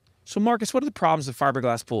like, so Marcus, what are the problems with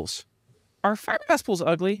fiberglass pools? Are fiberglass pools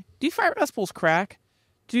ugly? Do fiberglass pools crack?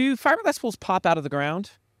 Do fiberglass pools pop out of the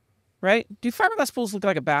ground? Right? Do fiberglass pools look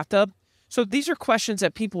like a bathtub? So these are questions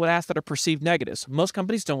that people would ask that are perceived negatives. Most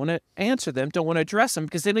companies don't want to answer them, don't want to address them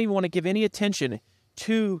because they don't even want to give any attention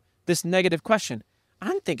to this negative question.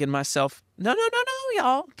 I'm thinking to myself, no,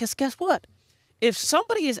 y'all, because guess what? If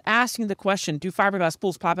somebody is asking the question, do fiberglass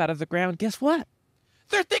pools pop out of the ground? Guess what?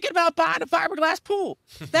 They're thinking about buying a fiberglass pool.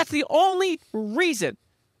 That's the only reason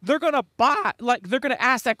they're going to they're going to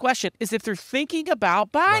ask that question is if they're thinking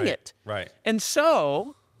about buying it. Right. And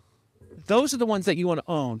so those are the ones that you want to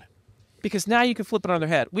own. Because now you can flip it on their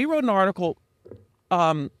head. We wrote an article,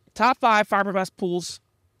 top 5 fiberglass pools,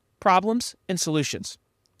 problems and solutions.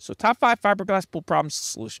 So top 5 fiberglass pool problems and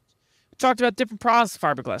solutions. We talked about different problems with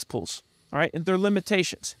fiberglass pools, all right, and their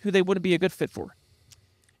limitations, who they wouldn't be a good fit for.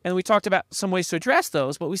 And we talked about some ways to address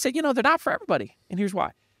those, but we said, they're not for everybody, and here's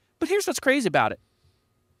why. But here's what's crazy about it.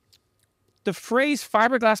 The phrase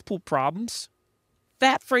fiberglass pool problems,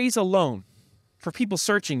 that phrase alone, for people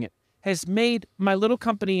searching it, has made my little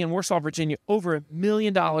company in Warsaw, Virginia, over $1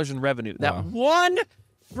 million in revenue. Wow. That one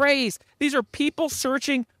phrase. These are people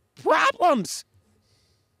searching problems,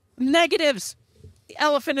 negatives, the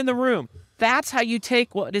elephant in the room. That's how you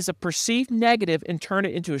take what is a perceived negative and turn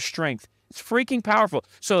it into a strength. It's freaking powerful.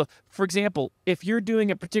 So, for example, if you're doing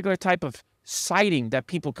a particular type of siding that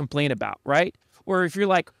people complain about, right? Or if you're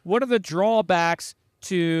like, what are the drawbacks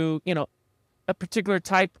to, a particular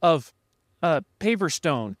type of paver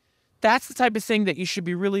stone? That's the type of thing that you should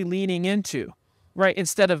be really leaning into, right?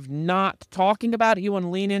 Instead of not talking about it, you want to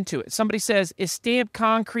lean into it. Somebody says, is stamped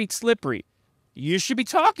concrete slippery? You should be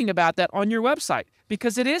talking about that on your website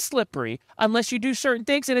because it is slippery unless you do certain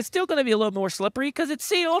things, and it's still going to be a little more slippery because it's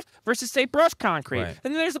sealed versus, say, brushed concrete. Right.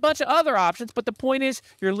 And then there's a bunch of other options, but the point is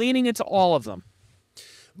you're leaning into all of them.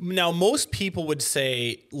 Now, most people would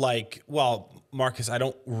say, like, well, Marcus, I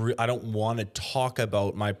don't want to talk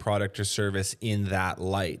about my product or service in that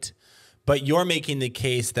light. But you're making the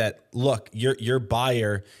case that, look, your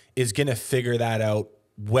buyer is going to figure that out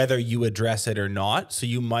whether you address it or not. So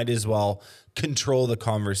you might as well control the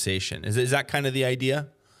conversation. Is that kind of the idea?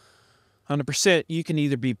 100%. You can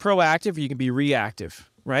either be proactive or you can be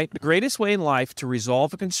reactive, right? The greatest way in life to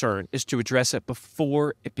resolve a concern is to address it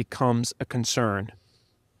before it becomes a concern.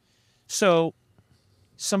 So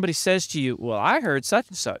somebody says to you, well, I heard such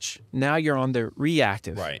and such. Now you're on the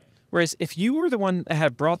reactive. Right. Whereas if you were the one that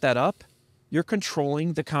had brought that up, you're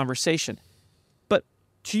controlling the conversation. But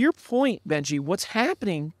to your point, Benji, what's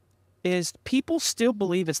happening is people still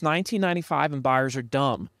believe it's 1995 and buyers are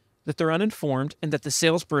dumb, that they're uninformed, and that the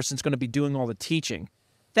salesperson's going to be doing all the teaching.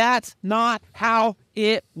 That's not how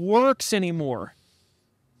it works anymore.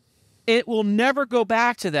 It will never go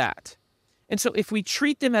back to that. And so if we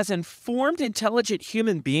treat them as informed, intelligent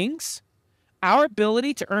human beings, our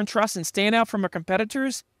ability to earn trust and stand out from our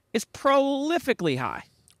competitors is prolifically high.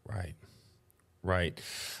 Right.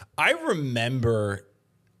 I remember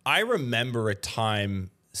a time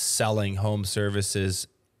selling home services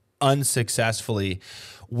unsuccessfully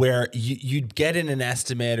where you'd get in an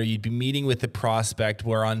estimate or you'd be meeting with a prospect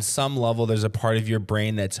where on some level there's a part of your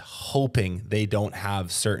brain that's hoping they don't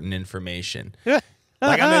have certain information.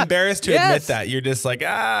 Like, I'm embarrassed to admit that. You're just like,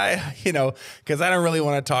 because I don't really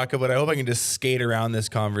want to talk about it. I hope I can just skate around this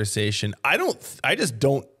conversation. I just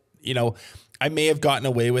don't, I may have gotten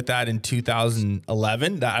away with that in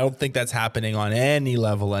 2011. I don't think that's happening on any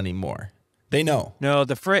level anymore. They know. No,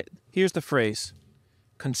 here's the phrase.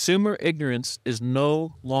 consumer ignorance is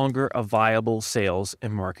no longer a viable sales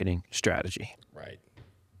and marketing strategy. Right.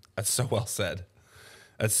 That's so well said.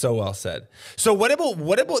 That's so well said. So what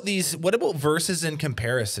about verses and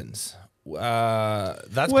comparisons?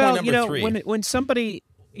 That's point number 3. When somebody,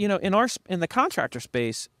 in the contractor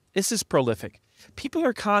space, this is prolific. People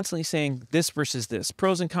are constantly saying this versus this,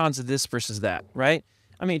 pros and cons of this versus that, right?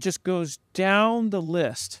 I mean, it just goes down the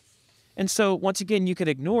list. And so once again, you can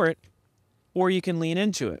ignore it or you can lean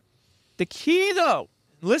into it. The key though,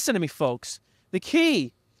 listen to me folks, the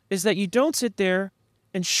key is that you don't sit there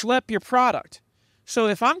and schlep your product. So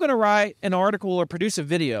if I'm going to write an article or produce a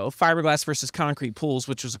video, fiberglass versus concrete pools,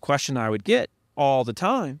 which was a question I would get all the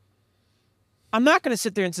time, I'm not going to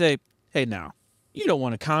sit there and say, hey, now, you don't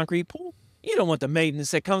want a concrete pool. You don't want the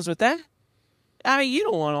maintenance that comes with that. I mean, you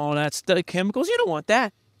don't want all that chemicals. You don't want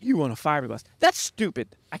that. You want a fiberglass. That's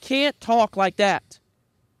stupid. I can't talk like that,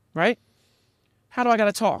 right? How do I got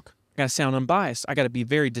to talk? I got to sound unbiased. I got to be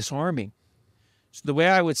very disarming. So the way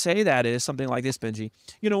I would say that is something like this, Benji.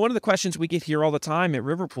 One of the questions we get here all the time at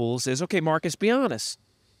River Pools is, okay, Marcus, be honest.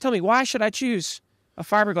 Tell me, why should I choose a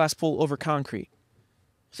fiberglass pool over concrete?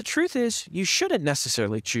 The truth is, you shouldn't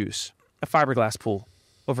necessarily choose a fiberglass pool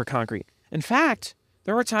over concrete. In fact,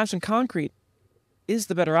 there are times when concrete is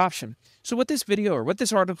the better option. So what this video or what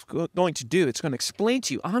this article is going to do, it's going to explain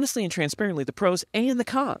to you honestly and transparently the pros and the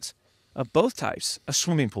cons of both types of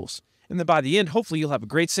swimming pools. And then by the end, hopefully you'll have a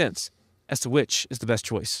great sense as to which is the best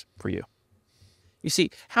choice for you. You see,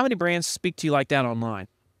 how many brands speak to you like that online?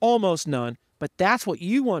 Almost none, but that's what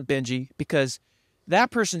you want, Benji, because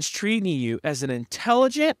that person's treating you as an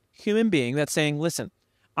intelligent human being that's saying, listen,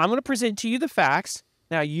 I'm going to present to you the facts,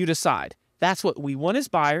 now you decide. That's what we want as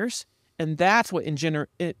buyers, and that's what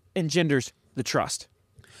engenders the trust.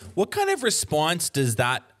 What kind of response does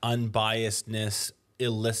that unbiasedness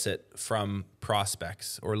elicit from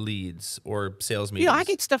prospects or leads or sales meetings? I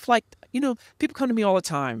get stuff like, people come to me all the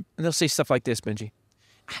time and they'll say stuff like this, Benji.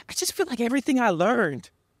 I just feel like everything I learned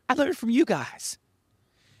from you guys.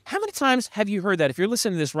 How many times have you heard that? If you're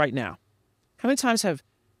listening to this right now, how many times has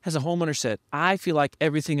a homeowner said, I feel like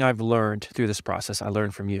everything I've learned through this process, I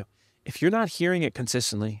learned from you? If you're not hearing it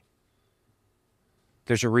consistently,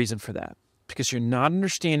 there's a reason for that, because you're not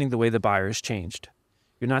understanding the way the buyer has changed.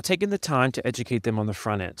 You're not taking the time to educate them on the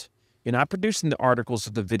front end. You're not producing the articles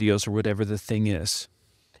or the videos or whatever the thing is.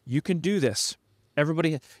 You can do this.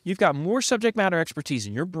 Everybody, you've got more subject matter expertise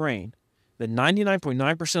in your brain than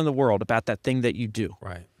 99.9% of the world about that thing that you do.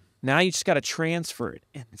 Right. Now you just got to transfer it.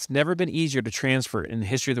 And it's never been easier to transfer it in the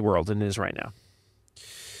history of the world than it is right now.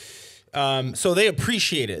 So they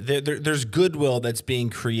appreciate it. There's goodwill that's being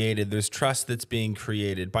created. There's trust that's being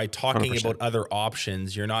created. By talking 100%. about other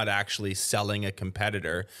options, you're not actually selling a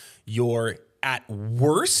competitor. You're at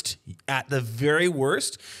the very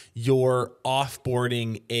worst, you're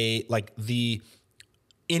offboarding the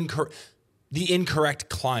incorrect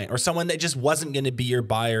client or someone that just wasn't going to be your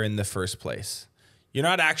buyer in the first place. You're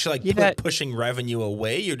not actually pushing revenue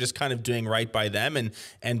away. You're just kind of doing right by them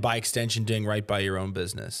and by extension doing right by your own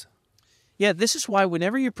business. Yeah, this is why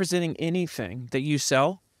whenever you're presenting anything that you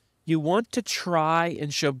sell, you want to try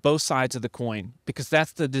and show both sides of the coin, because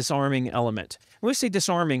that's the disarming element. When we say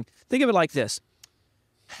disarming, think of it like this.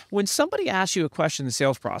 When somebody asks you a question in the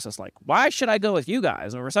sales process, like, why should I go with you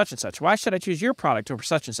guys over such and such? Why should I choose your product over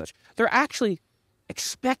such and such? They're actually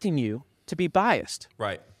expecting you to be biased.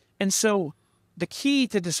 Right. And so the key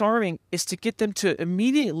to disarming is to get them to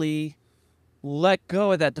immediately let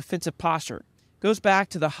go of that defensive posture. It goes back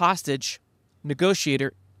to the hostage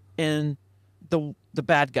negotiator and the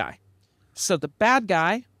bad guy. So the bad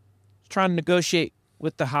guy is trying to negotiate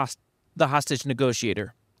with the hostage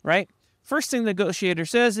negotiator, right? First thing the negotiator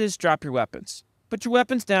says is drop your weapons. Put your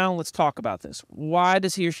weapons down. Let's talk about this. Why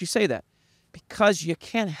does he or she say that? Because you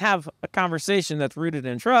can't have a conversation that's rooted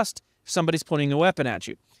in trust if somebody's pointing a weapon at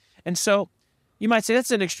you. And so you might say,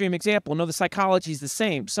 that's an extreme example. No, the psychology is the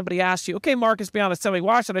same. Somebody asks you, okay, Marcus, be honest. Tell me,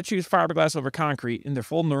 why should I choose fiberglass over concrete? And they're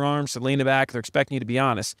folding their arms, they're leaning back, they're expecting you to be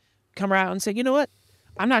honest. Come around and say, you know what?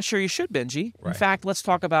 I'm not sure you should, Benji. Right. In fact, let's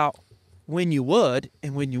talk about when you would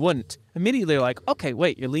and when you wouldn't. Immediately, they're like, okay,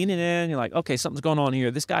 wait, you're leaning in. You're like, okay, something's going on here.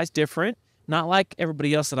 This guy's different, not like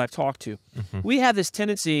everybody else that I've talked to. Mm-hmm. We have this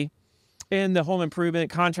tendency in the home improvement,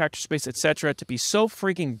 contractor space, et cetera, to be so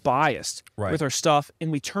freaking biased with our stuff,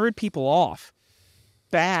 and we turn people off.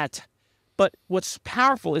 Bad. But what's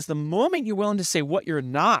powerful is the moment you're willing to say what you're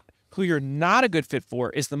not, who you're not a good fit for,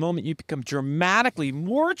 is the moment you become dramatically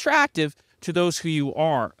more attractive to those who you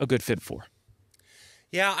are a good fit for.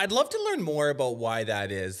 Yeah, I'd love to learn more about why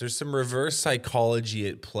that is. There's some reverse psychology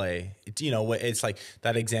at play. It's like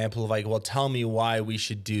that example of like, well, tell me why we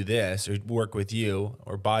should do this or work with you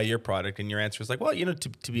or buy your product. And your answer is like, well,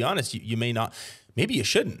 to be honest, you may not, maybe you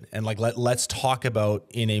shouldn't. And like, let's talk about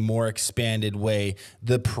in a more expanded way,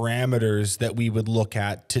 the parameters that we would look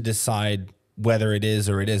at to decide whether it is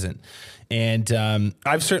or it isn't. And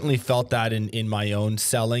I've certainly felt that in my own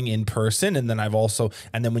selling in person. And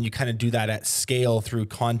then when you kind of do that at scale through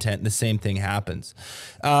content, the same thing happens.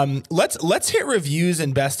 Let's hit reviews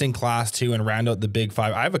and best in class too and round out the big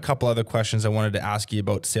five. I have a couple other questions I wanted to ask you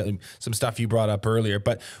about some stuff you brought up earlier,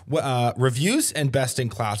 but reviews and best in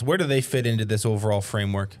class, where do they fit into this overall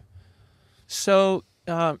framework? So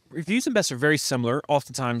reviews and best are very similar.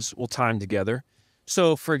 Oftentimes we'll tie them together.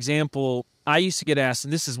 So for example, I used to get asked,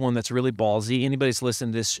 and this is one that's really ballsy. Anybody that's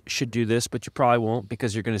listening to this should do this, but you probably won't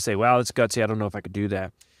because you're going to say, wow, that's gutsy. I don't know if I could do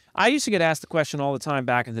that. I used to get asked the question all the time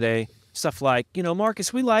back in the day, stuff like,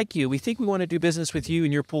 Marcus, we like you. We think we want to do business with you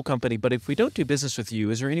and your pool company, but if we don't do business with you,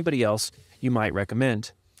 is there anybody else you might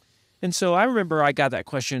recommend? And so I remember I got that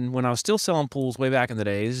question when I was still selling pools way back in the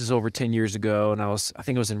day. This is over 10 years ago, and I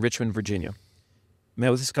think it was in Richmond, Virginia. Met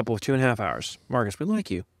with this couple of 2.5 hours. Marcus, we like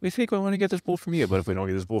you. We think we want to get this pool from you, but if we don't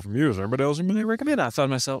get this pool from you, is there anybody else you might recommend? I thought to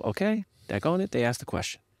myself, okay, daggone it, they asked the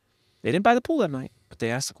question. They didn't buy the pool that night, but they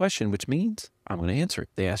asked the question, which means I'm going to answer it.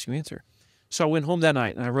 They asked you answer. So I went home that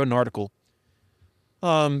night and I wrote an article.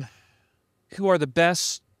 Who are the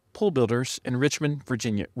best pool builders in Richmond,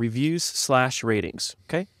 Virginia? Reviews/ratings.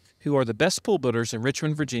 Okay? Who are the best pool builders in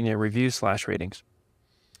Richmond, Virginia? Reviews/ratings.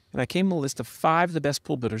 And I came with a list of 5 of the best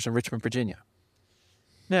pool builders in Richmond, Virginia.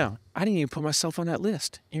 Now, I didn't even put myself on that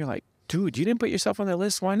list. And you're like, dude, you didn't put yourself on that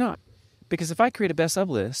list? Why not? Because if I create a best of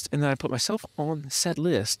list and then I put myself on said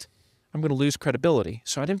list, I'm going to lose credibility.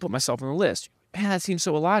 So I didn't put myself on the list. Man, that seems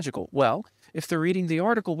so illogical. Well, if they're reading the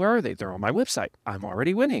article, where are they? They're on my website. I'm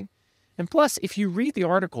already winning. And plus, if you read the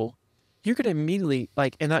article, you're going to immediately,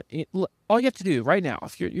 all you have to do right now,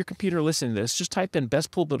 if your computer listening to this, just type in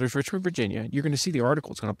best pool builders, Richmond, Virginia. You're going to see the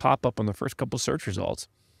article. It's going to pop up on the first couple search results.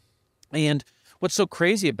 And what's so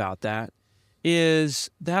crazy about that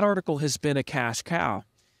is that article has been a cash cow.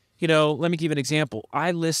 Let me give you an example.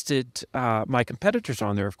 I listed my competitors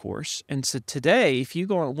on there, of course. And so today, if you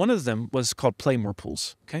go on, one of them was called Play More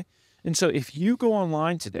Pools. Okay. And so if you go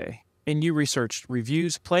online today and you research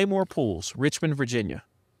reviews, Play More Pools, Richmond, Virginia,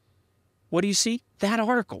 what do you see? That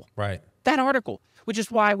article. Right. That article, which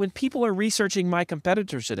is why when people are researching my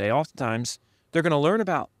competitors today, oftentimes they're going to learn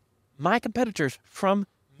about my competitors from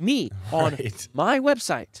me on my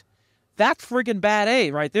website. That's friggin' bad A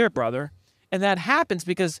right there, brother. And that happens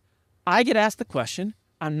because I get asked the question.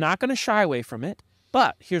 I'm not going to shy away from it,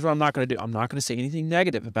 but here's what I'm not going to do. I'm not going to say anything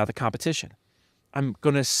negative about the competition. I'm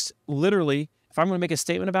going to literally, if I'm going to make a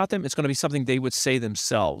statement about them, it's going to be something they would say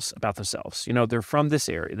themselves about themselves. They're from this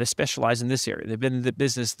area. They specialize in this area. They've been in the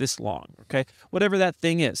business this long. Okay. Whatever that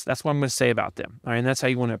thing is, that's what I'm going to say about them. All right. And that's how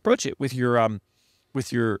you want to approach it with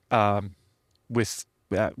your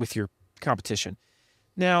competition.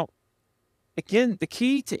 Now, again, the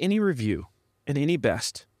key to any review and any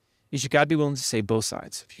best is you got to be willing to say both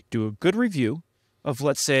sides. If you do a good review of,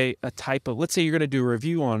 let's say you're going to do a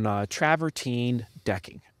review on travertine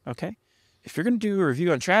decking. Okay. If you're going to do a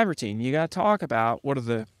review on travertine, you got to talk about what are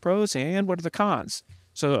the pros and what are the cons.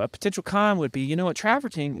 So a potential con would be,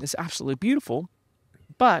 travertine is absolutely beautiful,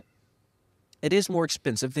 but it is more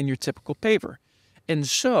expensive than your typical paver. And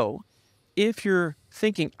so if you're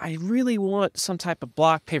thinking, I really want some type of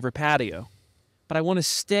block paver patio, but I want to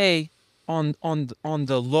stay on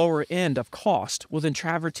the lower end of cost, well, then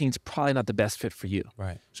travertine's probably not the best fit for you.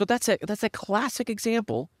 Right. So that's a classic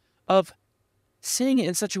example of saying it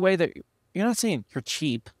in such a way that you're not saying you're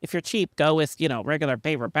cheap. If you're cheap, go with, regular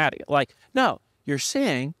paver patio. No, you're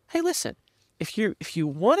saying, hey, listen, if you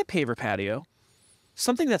want a paver patio,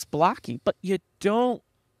 something that's blocky, but you don't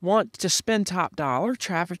want to spend top dollar,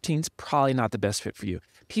 travertine's probably not the best fit for you.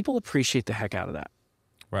 People appreciate the heck out of that.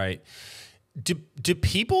 Right. Do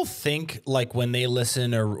people think, like, when they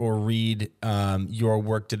listen or read your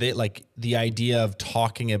work, do they like the idea of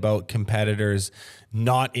talking about competitors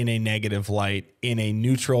not in a negative light, in a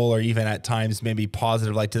neutral or even at times maybe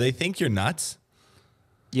positive light? Do they think you're nuts?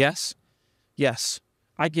 Yes.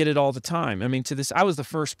 I get it all the time. I mean, I was the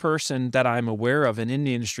first person that I'm aware of in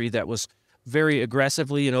the industry that was very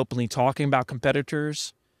aggressively and openly talking about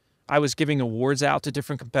competitors. I was giving awards out to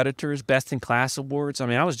different competitors, best in class awards. I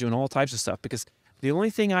mean, I was doing all types of stuff because the only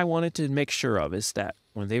thing I wanted to make sure of is that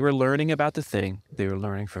when they were learning about the thing, they were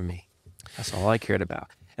learning from me. That's all I cared about.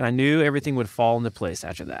 And I knew everything would fall into place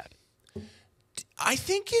after that. I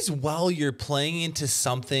think as well, you're playing into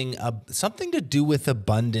something to do with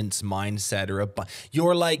abundance mindset, or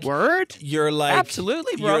you're like,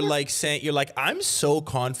 Absolutely, brother. you're like, I'm so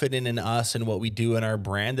confident in us and what we do in our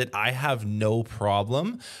brand that I have no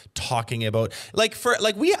problem talking about,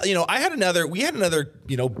 we had another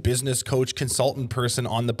business coach consultant person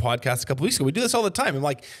on the podcast a couple weeks ago. We do this all the time. I'm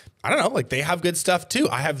like, I don't know, like they have good stuff too.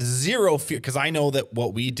 I have zero fear because I know that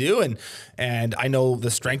what we do and I know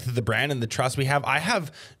the strength of the brand and the trust we have. I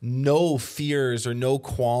have no fears or no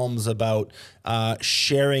qualms about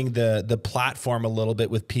sharing the platform a little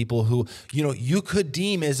bit with people who, you could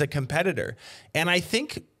deem as a competitor. And I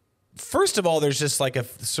think, first of all, there's just like a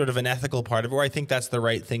sort of an ethical part of it where I think that's the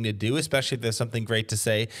right thing to do, especially if there's something great to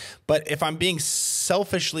say. But if I'm being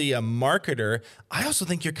selfishly a marketer, I also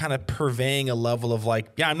think you're kind of purveying a level of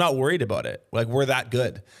like, yeah, I'm not worried about it. Like we're that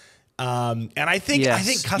good. And I think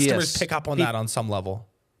customers pick up on that on some level.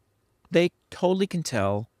 They totally can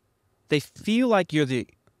tell. They feel like you're the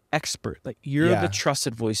expert, like you're the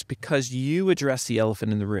trusted voice because you address the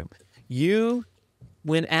elephant in the room. You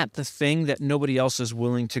went at the thing that nobody else is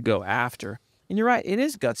willing to go after. And you're right, it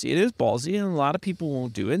is gutsy, it is ballsy, and a lot of people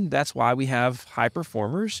won't do it. And that's why we have high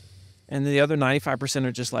performers. And the other 95%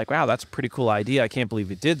 are just like, wow, that's a pretty cool idea. I can't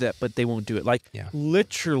believe it did that, but they won't do it. Like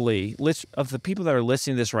literally, of the people that are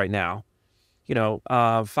listening to this right now,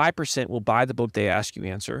 5% will buy the book they ask you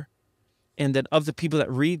answer. And then of the people that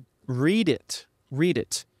read it,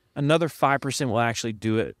 another 5% will actually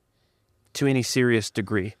do it to any serious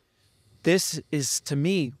degree. This is, to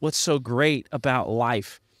me, what's so great about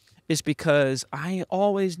life is because I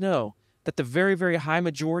always know that the very, very high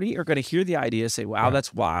majority are going to hear the idea, say, wow,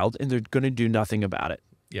 that's wild, and they're going to do nothing about it.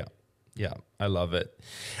 Yeah. Yeah. I love it.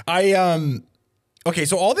 Okay.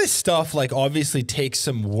 So all this stuff, like, obviously takes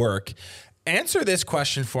some work. Answer this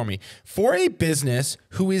question for me. For a business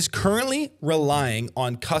who is currently relying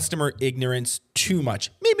on customer ignorance too much,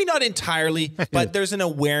 maybe not entirely, but there's an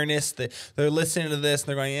awareness that they're listening to this and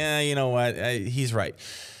they're going, yeah, you know what? He's right.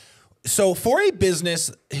 So for a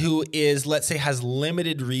business who is, let's say, has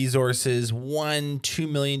limited resources, $1-2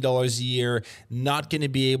 million a year, not going to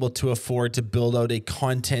be able to afford to build out a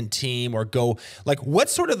content team or go, like,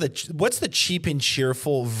 what's the cheap and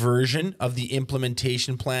cheerful version of the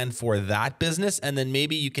implementation plan for that business? And then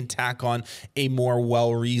maybe you can tack on a more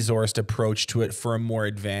well-resourced approach to it for a more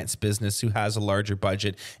advanced business who has a larger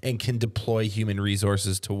budget and can deploy human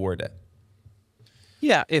resources toward it.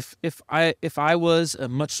 Yeah, if I was a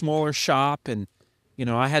much smaller shop and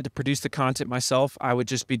I had to produce the content myself, I would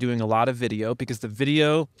just be doing a lot of video because the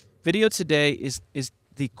video today is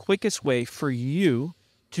the quickest way for you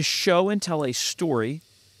to show and tell a story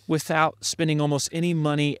without spending almost any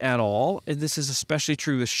money at all. And this is especially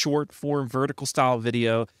true with short form vertical style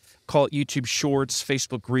video. Call it YouTube Shorts,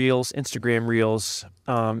 Facebook Reels, Instagram Reels,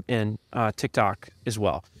 and TikTok as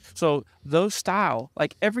well. So those style,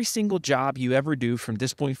 like every single job you ever do from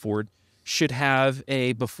this point forward should have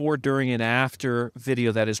a before, during, and after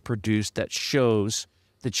video that is produced that shows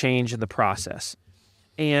the change in the process.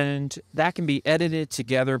 And that can be edited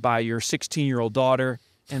together by your 16-year-old daughter,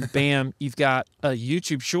 and bam, you've got a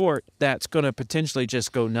YouTube short that's going to potentially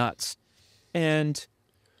just go nuts. And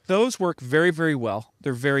those work very, very well.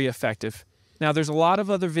 They're very effective. Now, there's a lot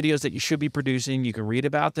of other videos that you should be producing. You can read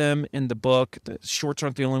about them in the book. The shorts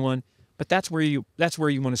aren't the only one, but that's where you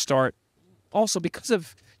want to start. Also, because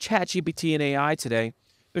of ChatGPT and AI today,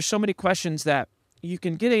 there's so many questions that you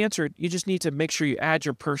can get answered. You just need to make sure you add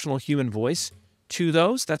your personal human voice to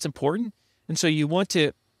those. That's important. And so you want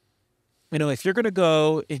to, if you're going to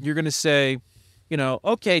go and you're going to say,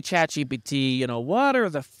 okay, ChatGPT, what are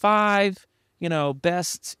the 5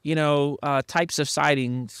 best, types of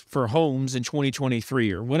sightings for homes in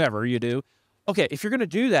 2023 or whatever you do. Okay, if you're going to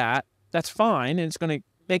do that, that's fine, and it's going to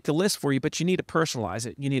make the list for you, but you need to personalize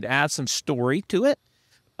it. You need to add some story to it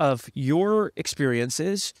of your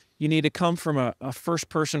experiences. You need to come from a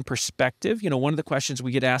first-person perspective. One of the questions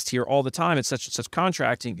we get asked here all the time at such and such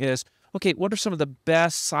contracting is, okay, what are some of the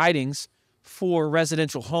best sightings for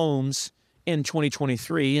residential homes in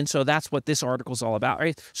 2023, and so that's what this article is all about,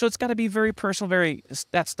 right? So it's got to be very personal, very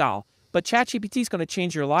that style. But ChatGPT is going to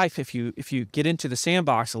change your life if you get into the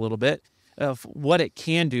sandbox a little bit of what it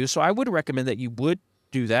can do. So I would recommend that you would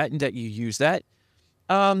do that and that you use that.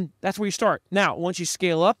 That's where you start. Now, once you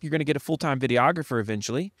scale up, you're going to get a full-time videographer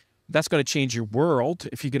eventually. That's going to change your world.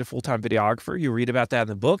 If you get a full-time videographer, you read about that in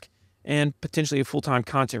the book, and potentially a full-time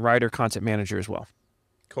content writer, content manager as well.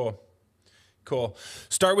 Cool.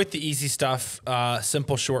 Start with the easy stuff,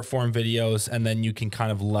 simple short form videos, and then you can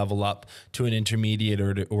kind of level up to an intermediate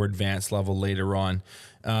or advanced level later on.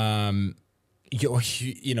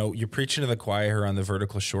 You're preaching to the choir here on the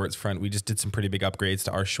vertical shorts front. We just did some pretty big upgrades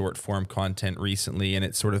to our short form content recently, and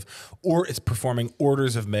it's it's performing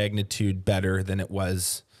orders of magnitude better than it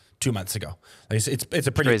was 2 months ago. Like it's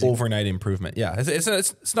a pretty crazy. overnight improvement. Yeah,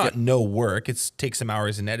 it's not no work. It takes some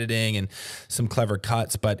hours in editing and some clever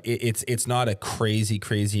cuts, but it's not a crazy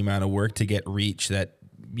amount of work to get reach that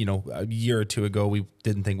a year or two ago we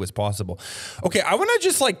didn't think was possible. Okay, I want to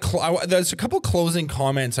just there's a couple closing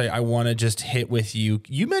comments I want to just hit with you.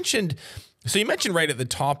 You mentioned right at the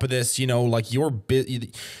top of this, like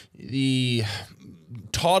the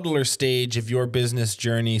toddler stage of your business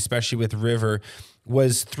journey, especially with River,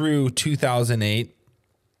 was through 2008.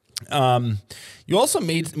 You also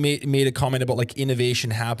made a comment about like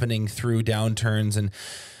innovation happening through downturns, and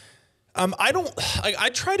I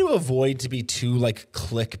try to avoid to be too like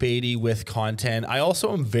clickbaity with content. I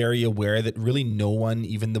also am very aware that really no one,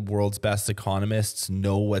 even the world's best economists,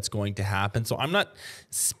 know what's going to happen. So I'm not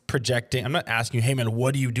projecting. I'm not asking you, hey man,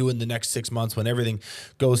 what do you do in the next 6 months when everything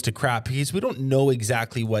goes to crap? Because we don't know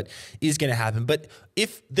exactly what is going to happen. But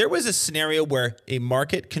if there was a scenario where a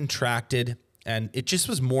market contracted and it just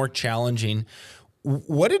was more challenging,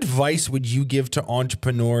 what advice would you give to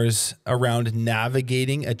entrepreneurs around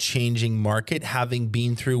navigating a changing market, having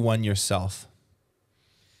been through one yourself?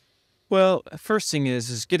 Well, first thing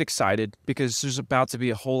is get excited, because there's about to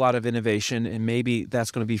be a whole lot of innovation, and maybe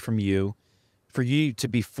that's going to be from you. For you to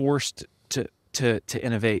be forced to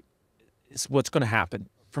innovate is what's going to happen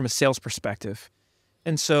from a sales perspective.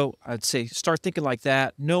 And so I'd say start thinking like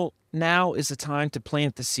that. No, now is the time to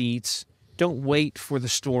plant the seeds. Don't wait for the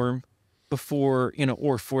storm before,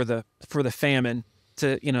 or for the famine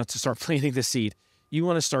to start planting the seed. You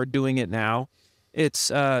want to start doing it now. It's,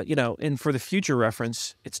 and for the future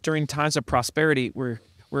reference, it's during times of prosperity where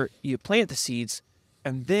you plant the seeds,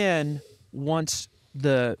 and then once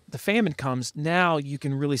the famine comes, now you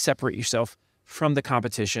can really separate yourself from the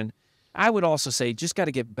competition. I would also say just got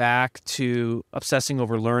to get back to obsessing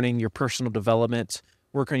over learning your personal development,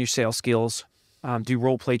 work on your sales skills. Do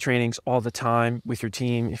role play trainings all the time with your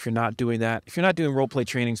team. If you're not doing that, if you're not doing role play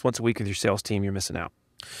trainings once a week with your sales team, you're missing out.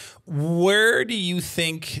 Where do you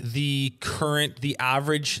think the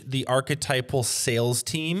archetypal sales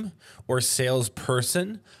team or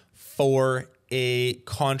salesperson for a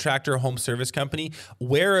contractor home service company,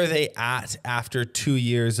 where are they at after 2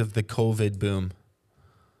 years of the COVID boom?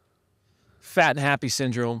 Fat and happy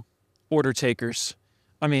syndrome, order takers.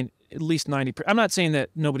 I mean, at least 90%. I'm not saying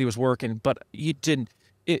that nobody was working, but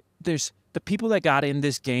there's the people that got in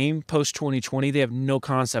this game post 2020, they have no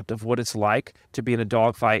concept of what it's like to be in a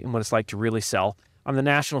dogfight and what it's like to really sell. I'm the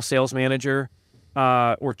national sales manager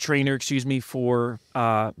or trainer, for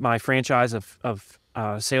my franchise of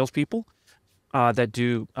salespeople that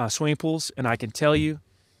do swimming pools. And I can tell you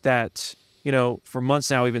that, for months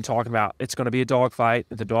now, we've been talking about it's going to be a dogfight.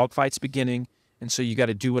 The dogfight's beginning. And so you got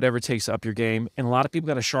to do whatever it takes to up your game. And a lot of people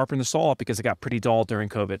got to sharpen the saw because it got pretty dull during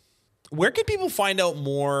COVID. Where can people find out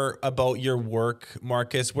more about your work,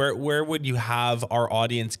 Marcus? Where would you have our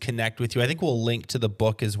audience connect with you? I think we'll link to the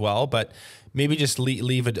book as well, but maybe just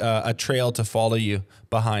leave a trail to follow you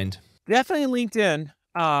behind. Definitely LinkedIn.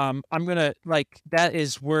 I'm going to that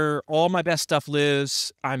is where all my best stuff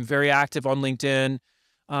lives. I'm very active on LinkedIn.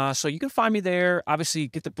 So you can find me there. Obviously,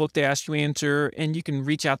 get the book They Ask You Answer, and you can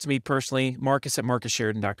reach out to me personally,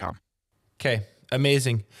 Marcus@marcussheridan.com. Okay,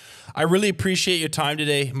 amazing. I really appreciate your time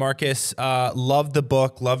today, Marcus. Love the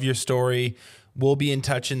book, love your story. We'll be in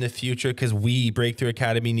touch in the future because Breakthrough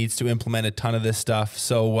Academy needs to implement a ton of this stuff.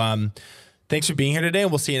 So thanks for being here today,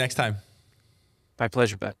 and we'll see you next time. My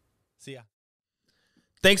pleasure, Bet. See ya.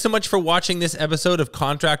 Thanks so much for watching this episode of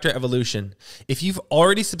Contractor Evolution. If you've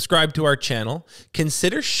already subscribed to our channel,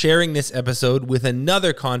 consider sharing this episode with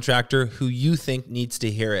another contractor who you think needs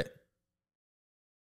to hear it.